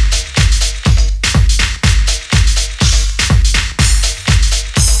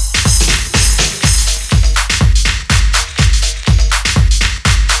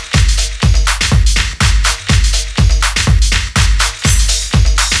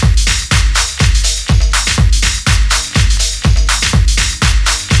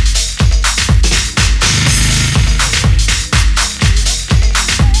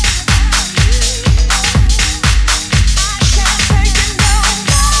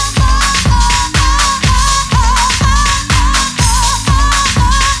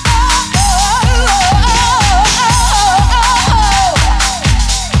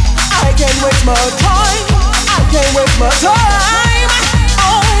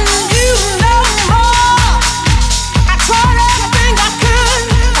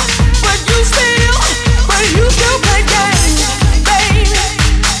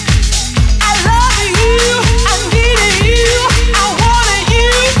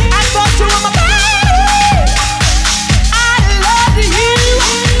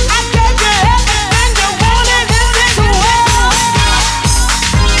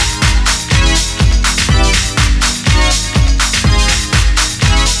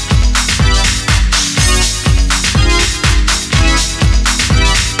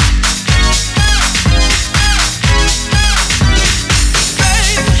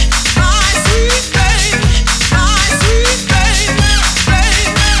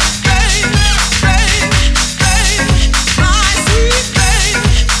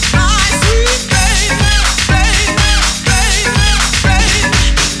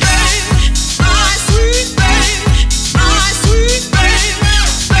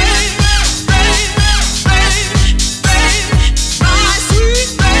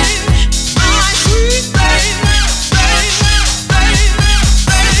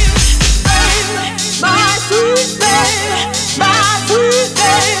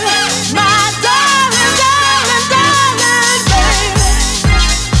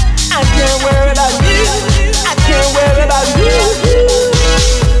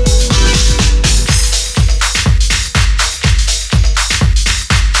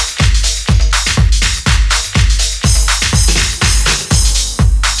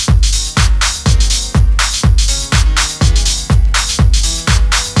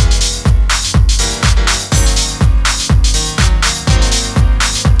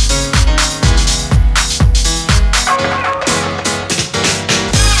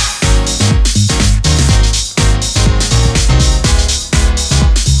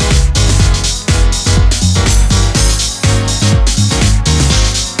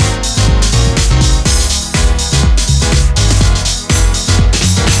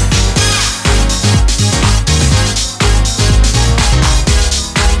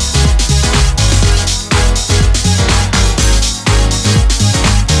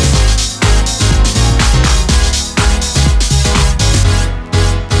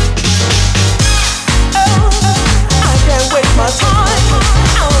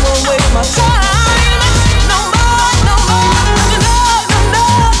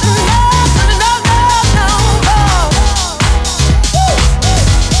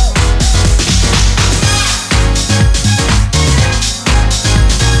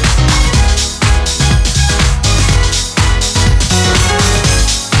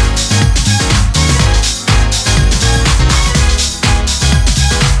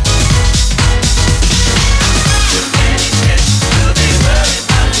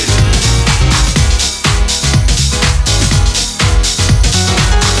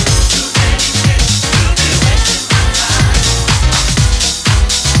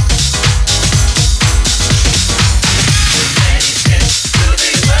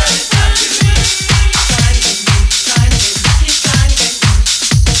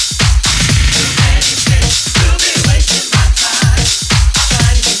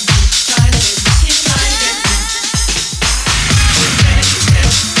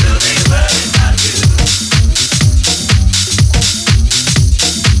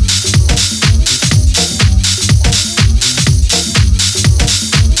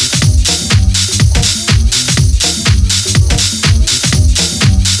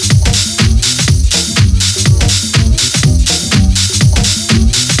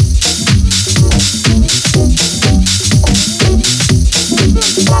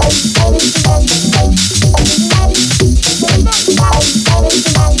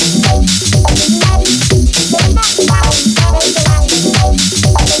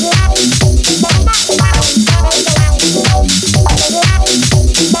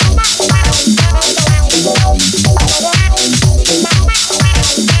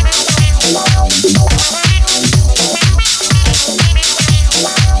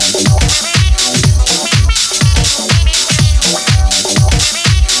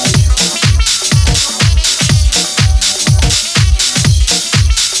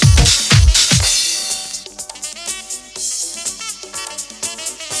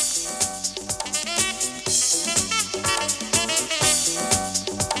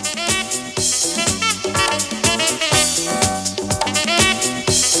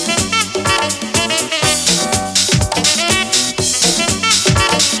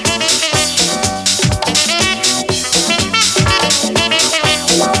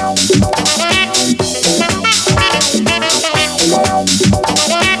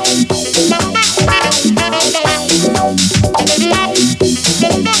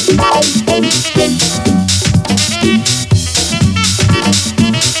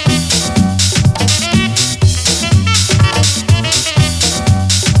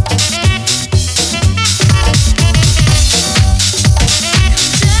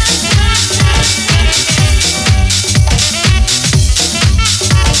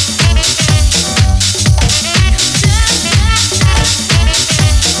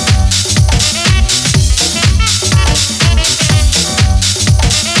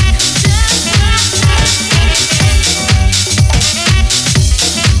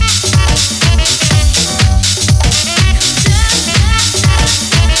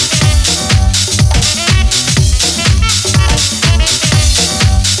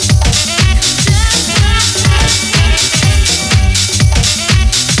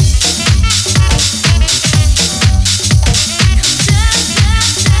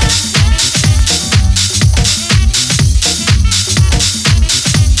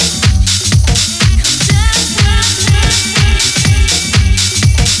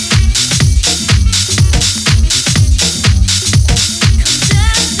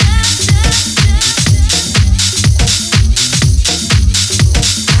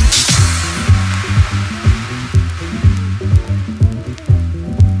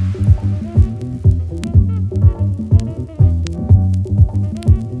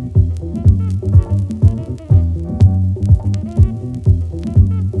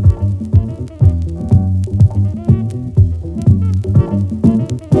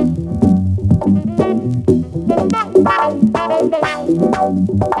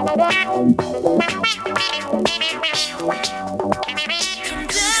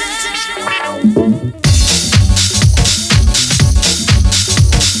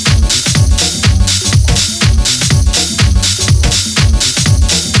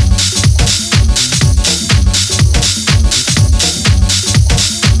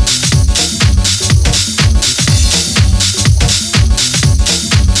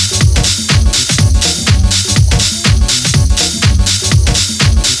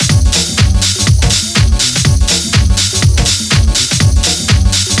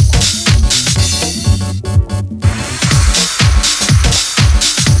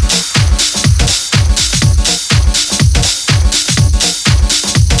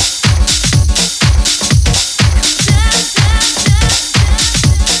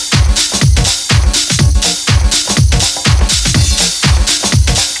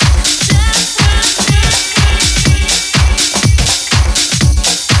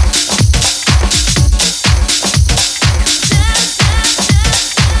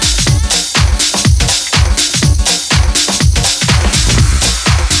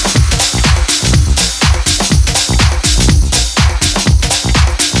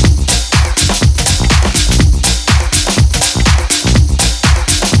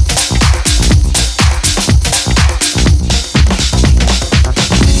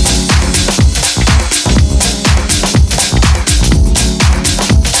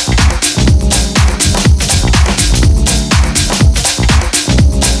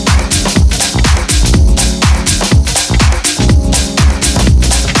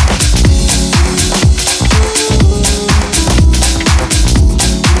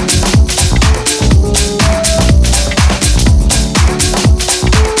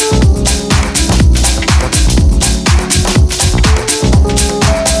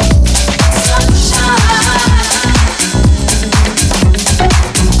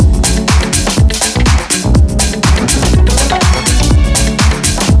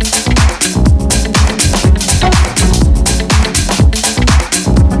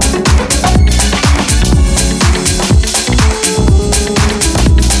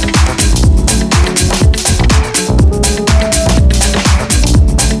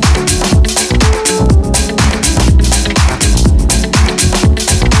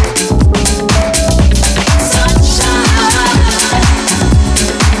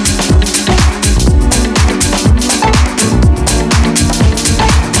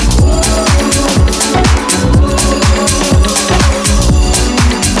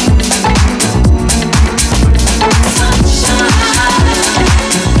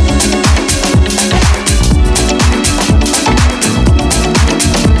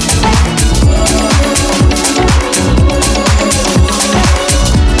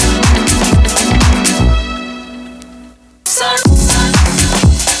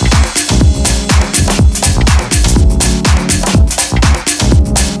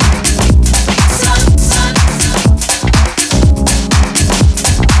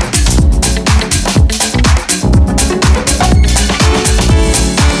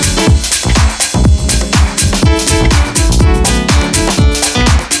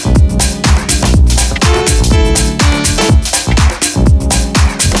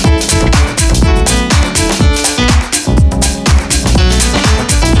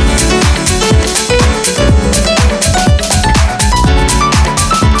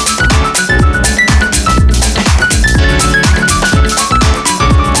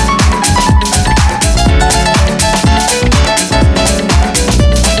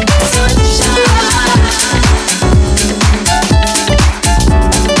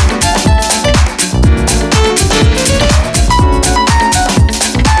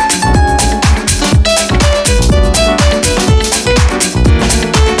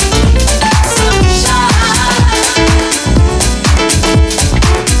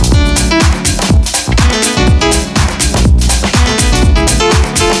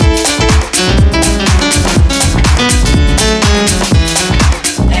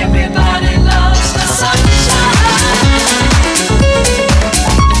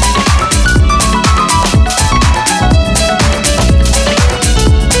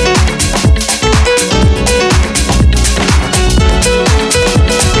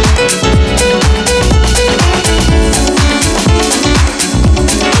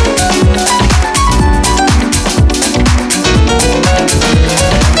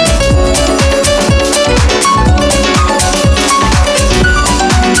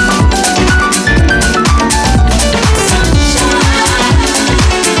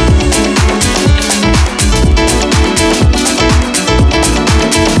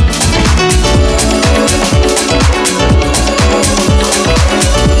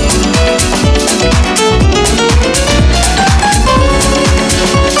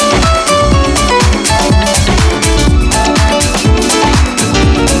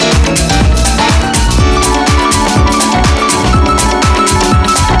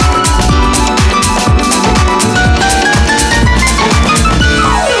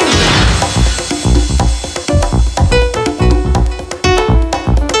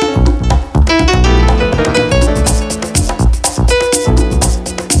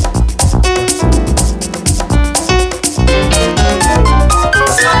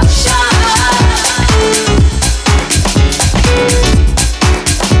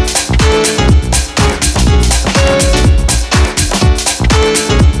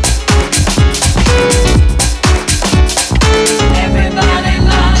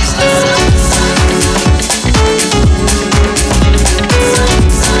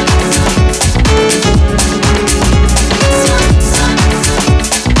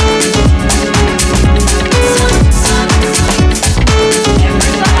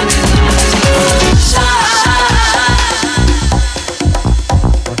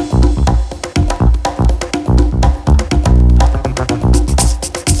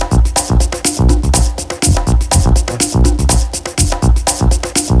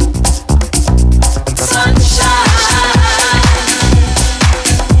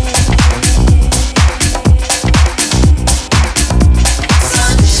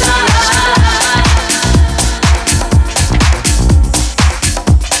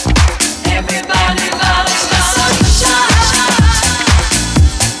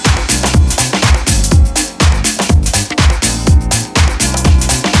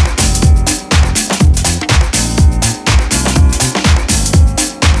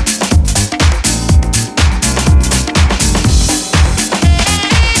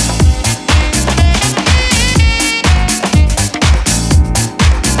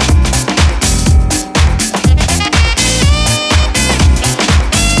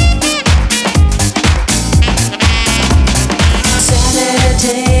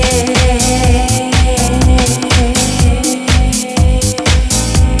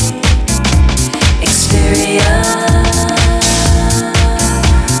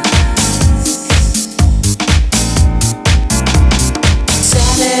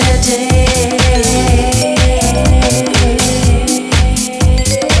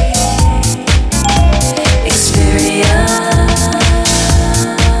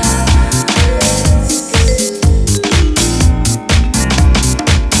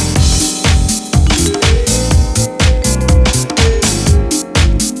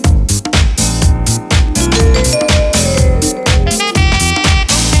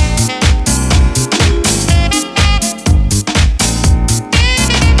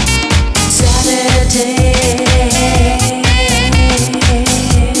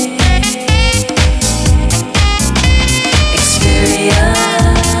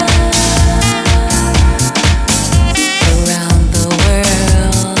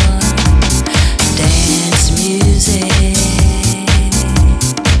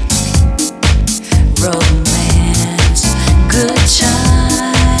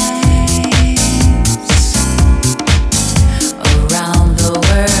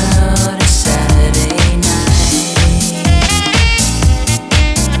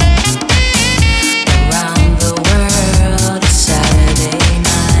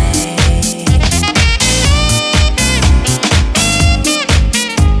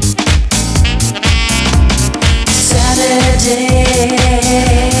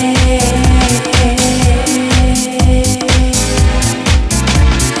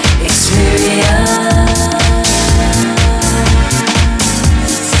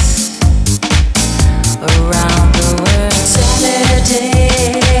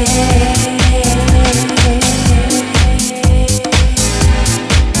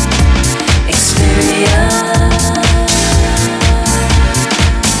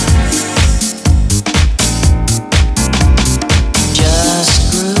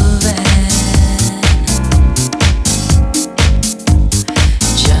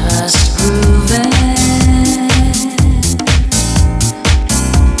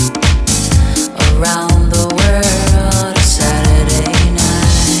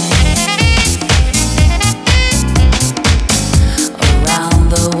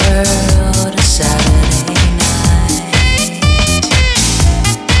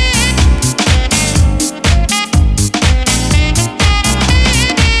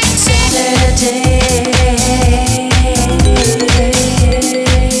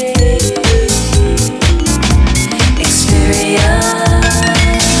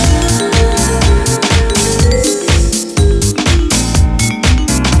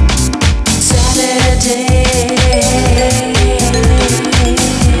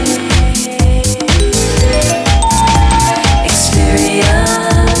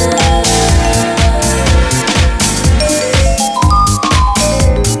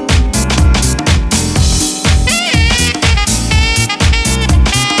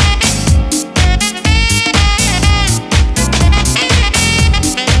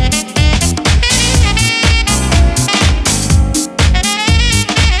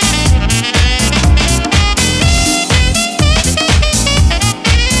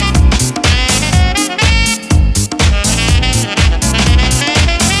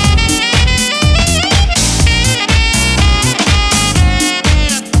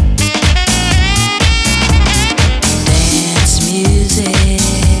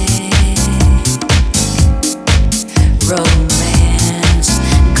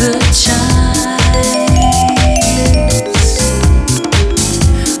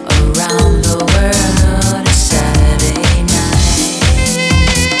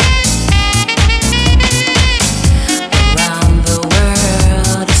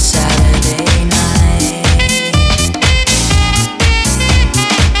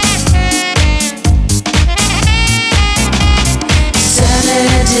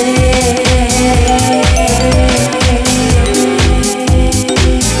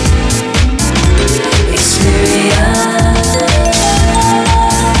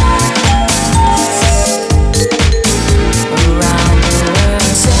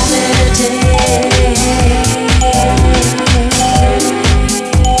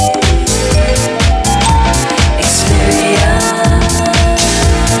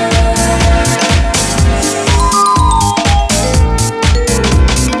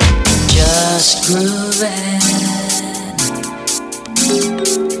 grooving,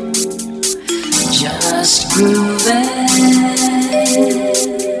 just grooving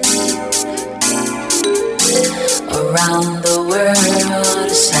around the world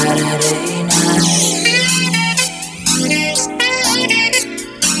a Saturday night.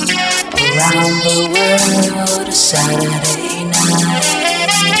 Around the world a Saturday night.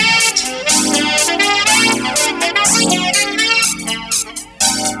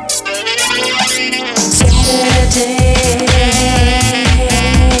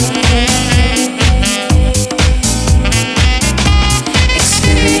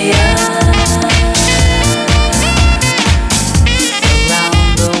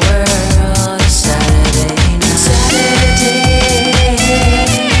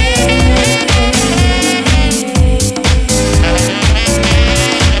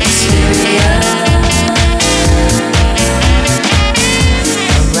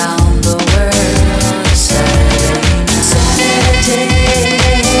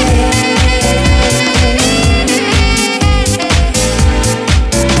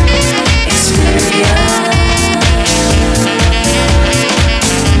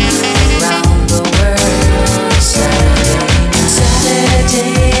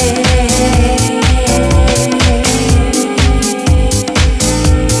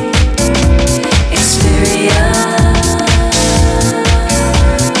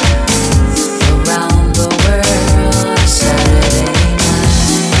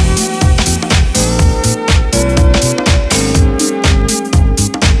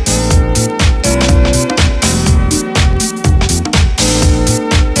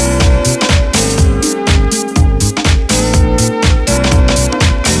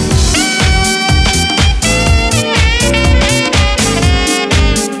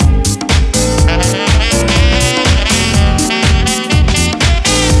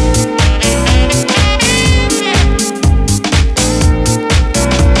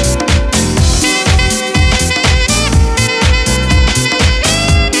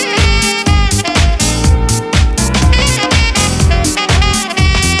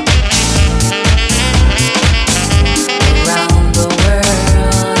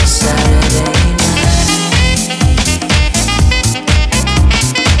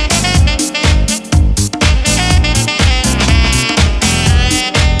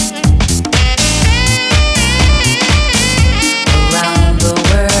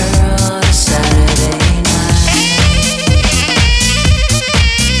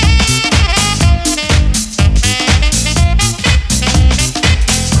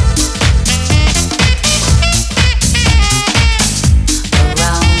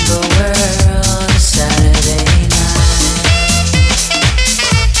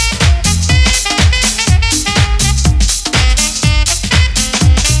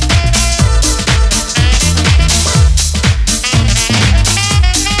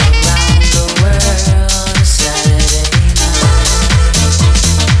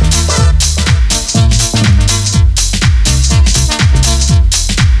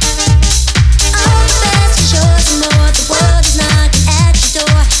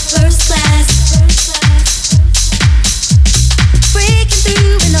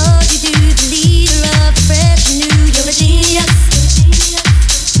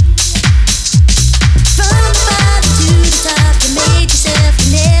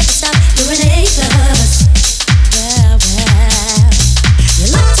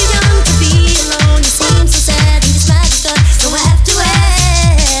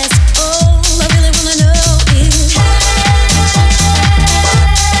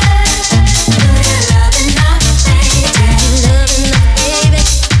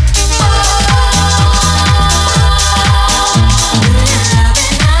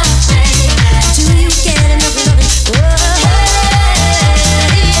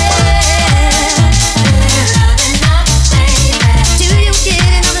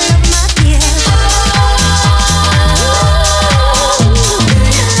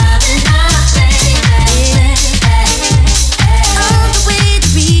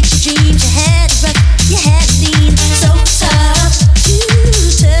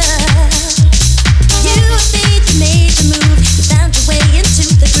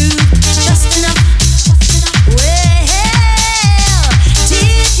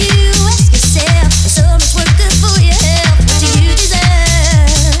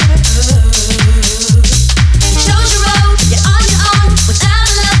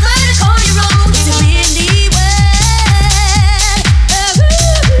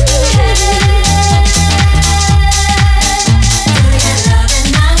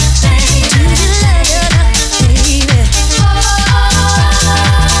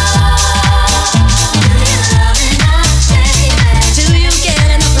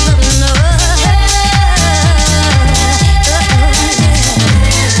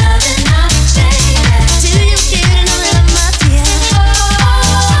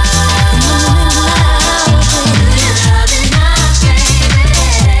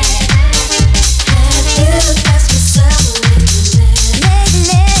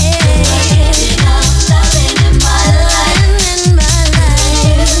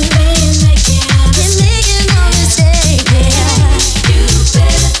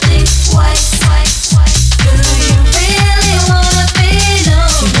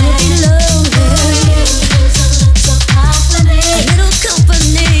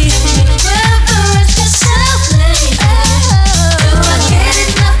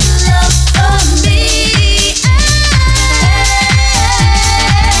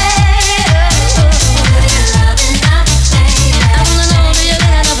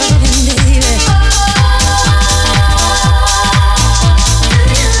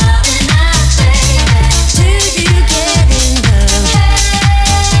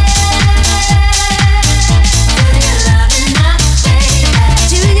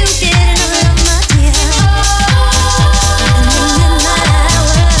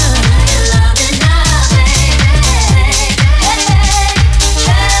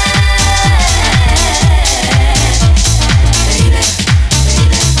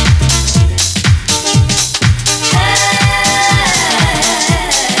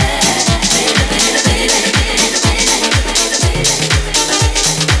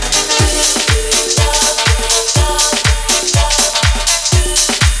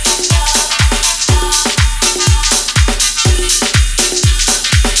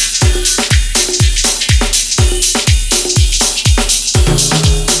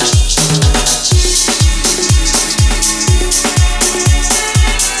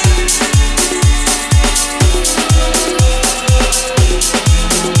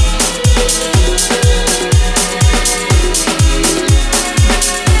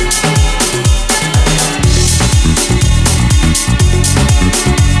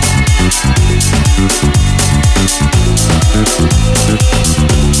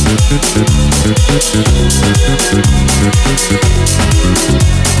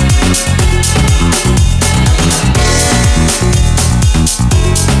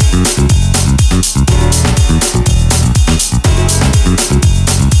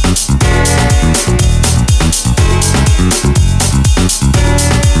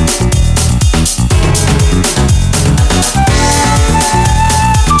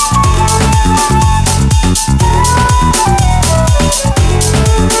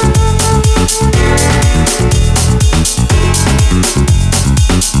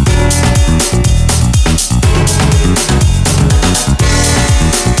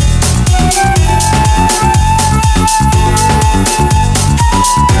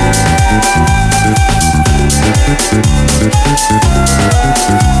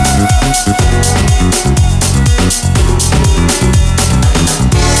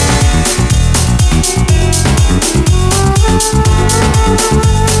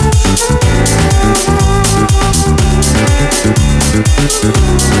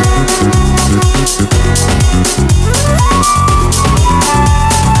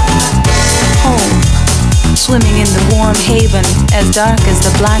 swimming in the warm haven, as dark as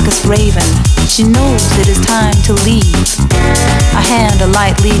the blackest raven. She knows it is time to leave. A hand, a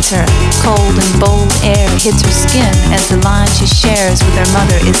light leads her. Cold and bold air hits her skin as the line she shares with her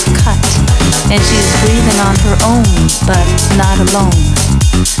mother is cut. And she is breathing on her own, but not alone.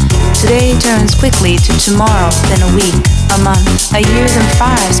 Today turns quickly to tomorrow, then a week, a month, a year, then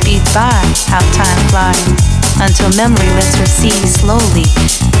 5 speeds by. How time flies, until memory lets her see slowly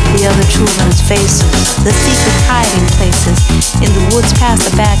the other children's faces, the secret hiding places in the woods past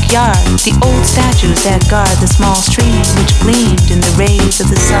the backyard, the old statues that guard the small stream which gleamed in the rays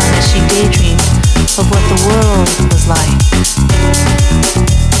of the sun as she daydreamed of what the world was like.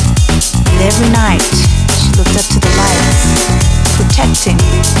 And every night she looked up to the lights, protecting,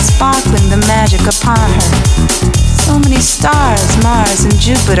 sparkling the magic upon her. So many stars, Mars and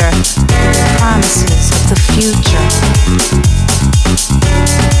Jupiter, the promises of the future.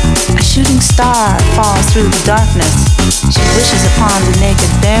 A shooting star falls through the darkness. She wishes upon the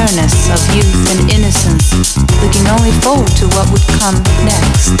naked bareness of youth and innocence, looking only forward to what would come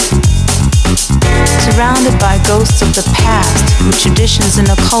next. Surrounded by ghosts of the past, with traditions and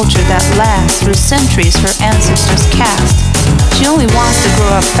a culture that lasts through centuries her ancestors cast, she only wants to grow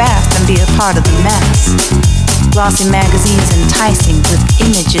up fast and be a part of the mass. Glossy magazines enticing with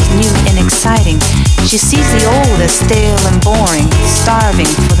images new and exciting. She sees the old as stale and boring, starving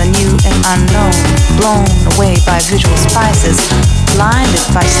for the new and unknown, blown away by visual spices, blinded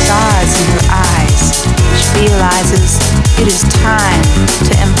by stars in her eyes. She realizes it is time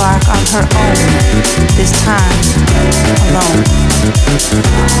to embark on her own, this time alone.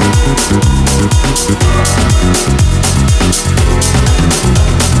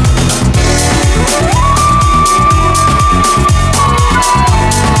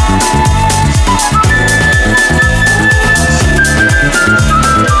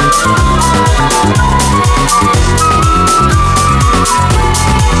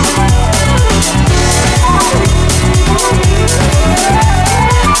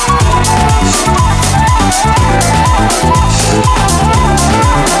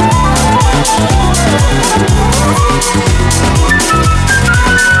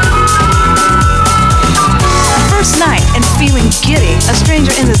 First night and feeling giddy, a stranger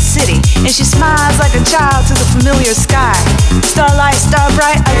in the city, and she smiles like a child to the familiar sky. Starlight, star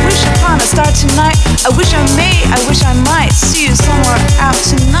bright, I wish upon a star tonight. I wish I may, I wish I might see you somewhere out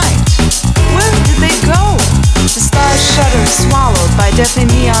tonight. Where did they go? The stars shudder, swallowed by deafening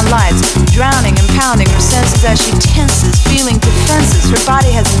neon lights, drowning and pounding her senses as she tenses, feeling defenses her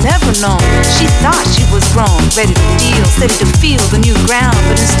body has never known. She thought she was grown, ready to deal, steady to feel the new ground,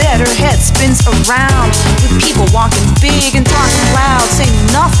 but instead her head spins around with people walking big and talking loud, saying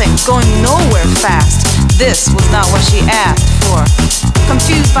nothing, going nowhere fast. This was not what she asked for.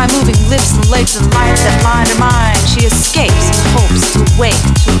 Confused by moving lips and legs and lights that blind her mind, she escapes and hopes to wake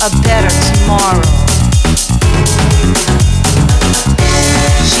to a better tomorrow.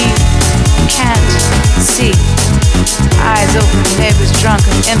 She can't see. Eyes open, neighbors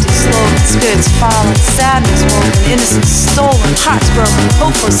drunken, empty slogan, spirits fallen, sadness woven, innocence stolen, hearts broken,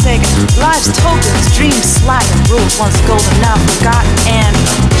 hope forsaken, life's tokens, dreams slackened, rules once golden, now forgotten, and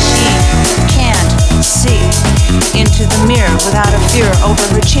she can't see into the mirror without a fear over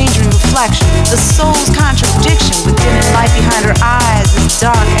her changing reflection. The soul's contradiction with dimming light behind her eyes is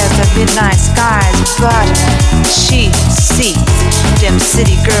dark as the midnight skies, but she sees dim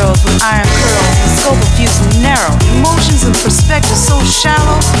city girls with iron curls and scope of views narrow, emotions and perspectives so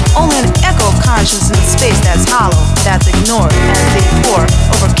shallow, only an echo of conscience in a space that's hollow, that's ignored as they pour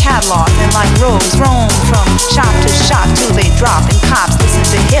over catalogs and like rogues roam from shop to shop till they drop and cops listen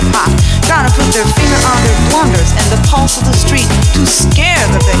to hip-hop, trying to put their finger on their blunders and the pulse of the street, too scared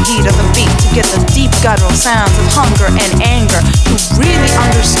of the heat of the beat to get the deep guttural sounds of hunger and anger, to really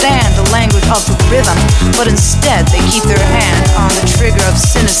understand the language of the rhythm, but instead they keep their hand on the trigger of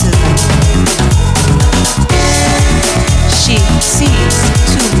cynicism. She sees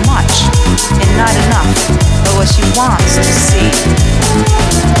too much and not enough of what she wants to see.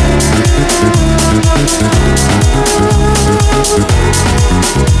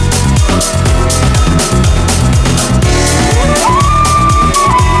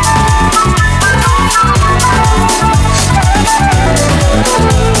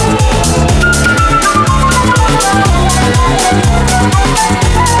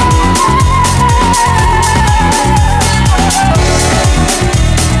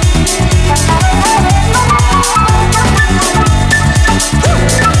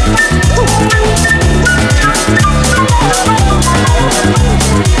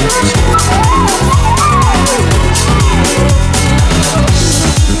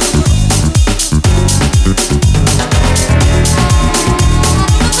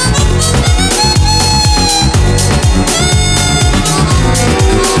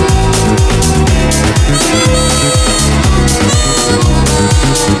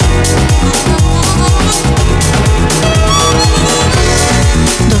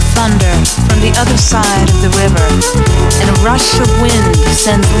 side of the river, and a rush of wind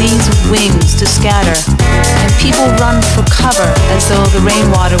sends leaves with wings to scatter, and people run for cover as though the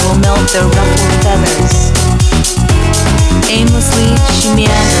rainwater will melt their ruffled feathers. Aimlessly, she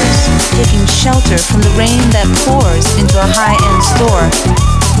meanders, taking shelter from the rain that pours into a high-end store,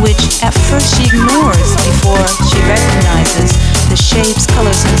 which at first she ignores before she recognizes the shapes,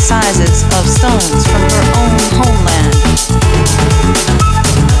 colors, and sizes of stones from her own homeland.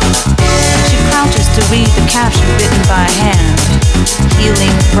 She crouches to read the caption written by hand,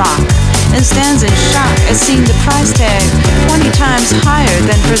 "Healing Rock," and stands in shock at seeing the price tag 20 times higher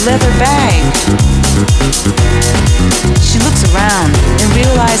than her leather bag. She looks around and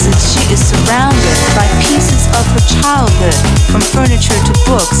realizes she is surrounded by pieces of her childhood, from furniture to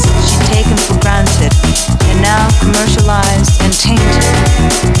books she'd taken for granted and now commercialized and tainted.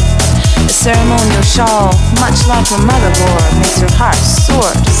 A ceremonial shawl, much like her mother wore, makes her heart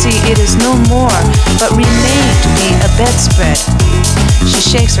sore to see it is no more, but remade to be a bedspread. She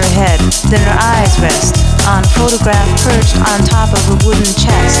shakes her head, then her eyes rest on a photograph perched on top of a wooden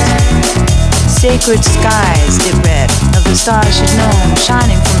chest. Sacred skies, it read, of the stars she'd known,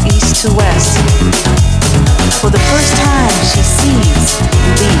 shining from east to west. For the first time, she sees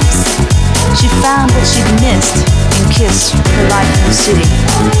and leaves. She found what she'd missed and kissed her life in the city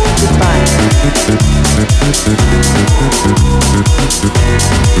goodbye.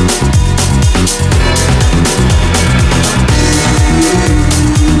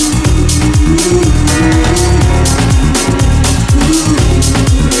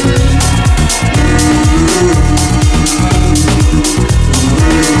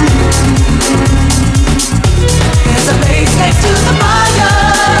 There's a place next to the fire,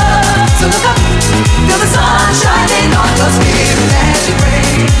 so look up, feel the sun shining on your spirit as you pray,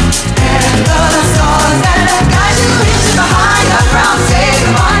 and the stars that guide you into the higher ground say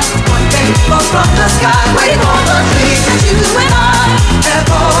goodbye. One day fall from the sky, waiting for the dream that you and I have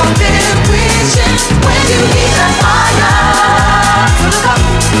all been wishing. When you need that fire, so look up,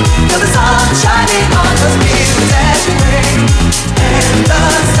 feel the sun shining on your spirit as you pray, and the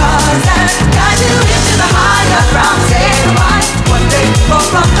stars that guide you into the higher ground say goodbye. One day fall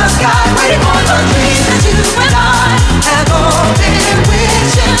from the sky, waiting for the dream that you and I have all been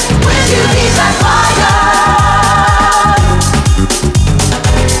wishing. When you need that fire.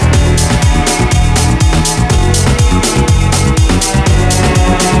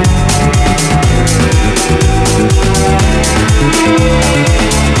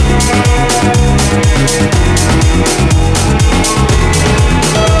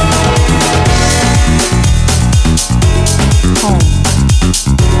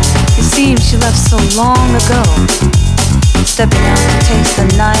 She left so long ago, stepping out to taste the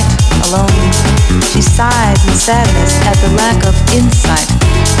night alone. She sighs in sadness at the lack of insight,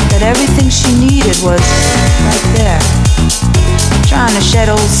 that everything she needed was right there. Trying to shed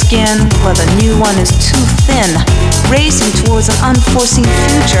old skin while the new one is too thin, racing towards an unforeseen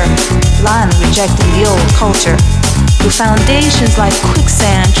future, blindly rejecting the old culture, with foundations like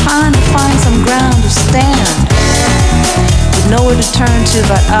quicksand, trying to find some ground to stand. With nowhere to turn to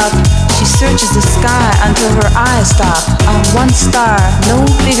but up, she searches the sky until her eyes stop on one star, no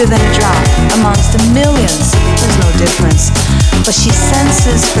bigger than a drop amongst the millions. There's no difference, but she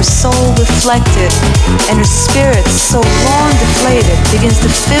senses her soul reflected, and her spirit, so long deflated, begins to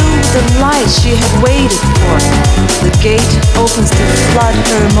fill with the light she had waited for. The gate opens to flood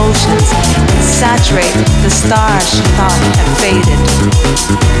her emotions and saturate the stars she thought had faded.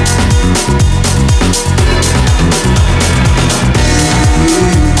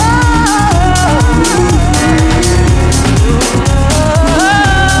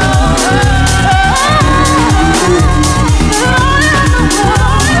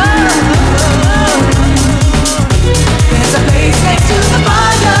 There's a place next to the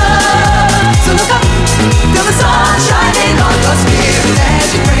fire, so look up, feel the sun shining on your spirit as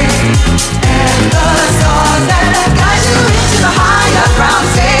you pray, and the stars that guide you into the higher ground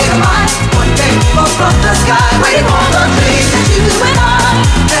say goodbye. One day fall from the sky, waiting for the dream that you and I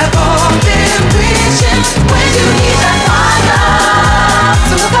have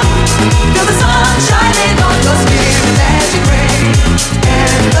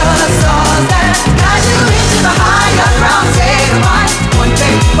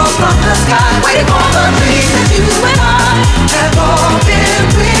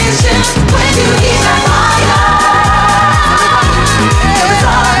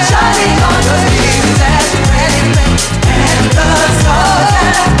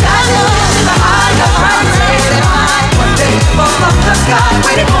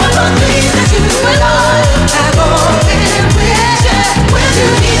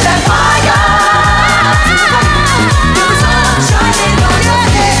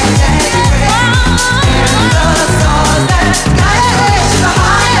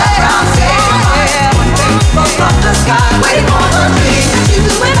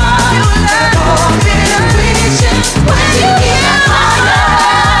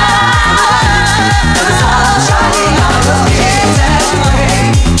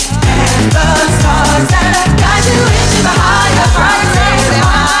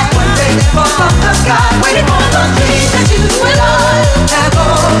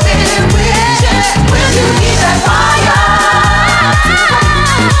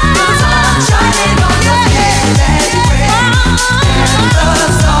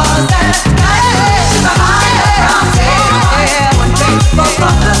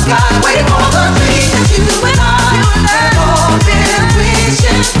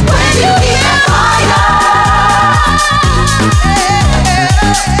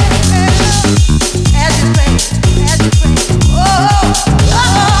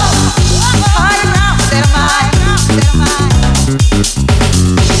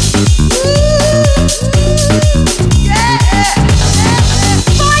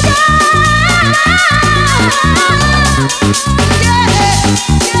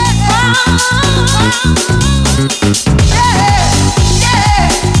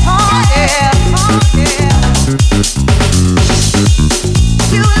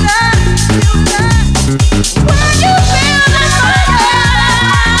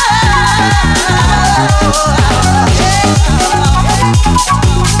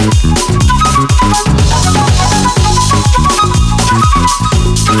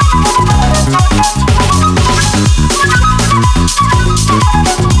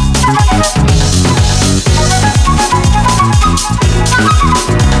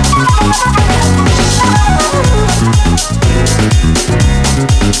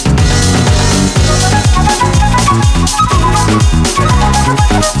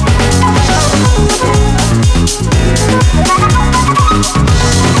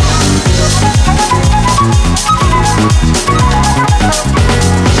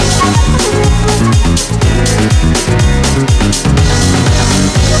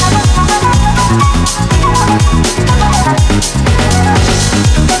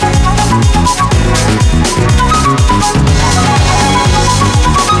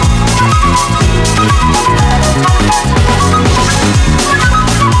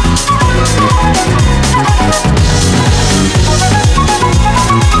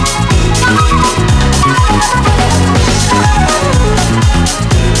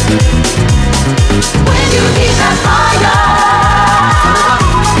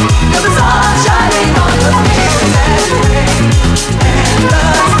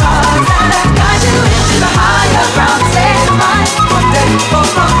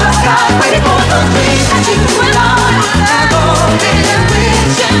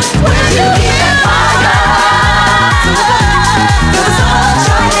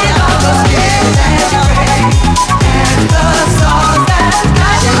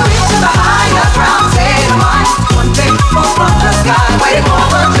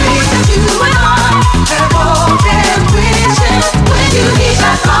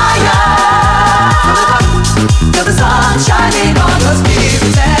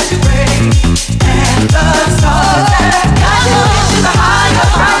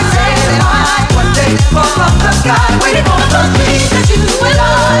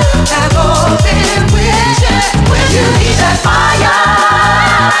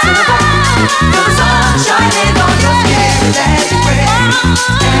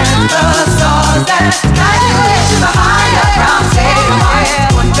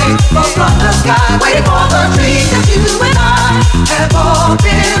all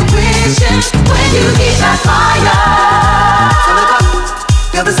been wishing when you need that fire. So look up,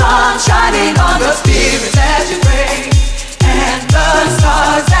 feel the sun shining on your spirit as you pray, and the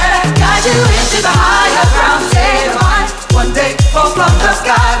stars that guide you into the higher ground state of mind. One day fall from the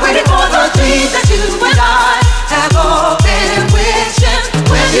sky, waiting for the dreams that you and I have all been wishing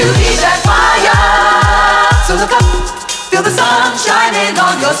when you need that fire. So look up, feel the sun shining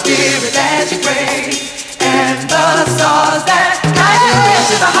on your spirit as you pray, and the stars that guide you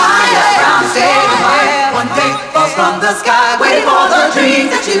into the higher ground state of mind. One day falls from the sky, waiting for the dreams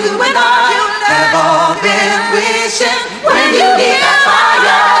that you and I have all been wishing when you need that fire.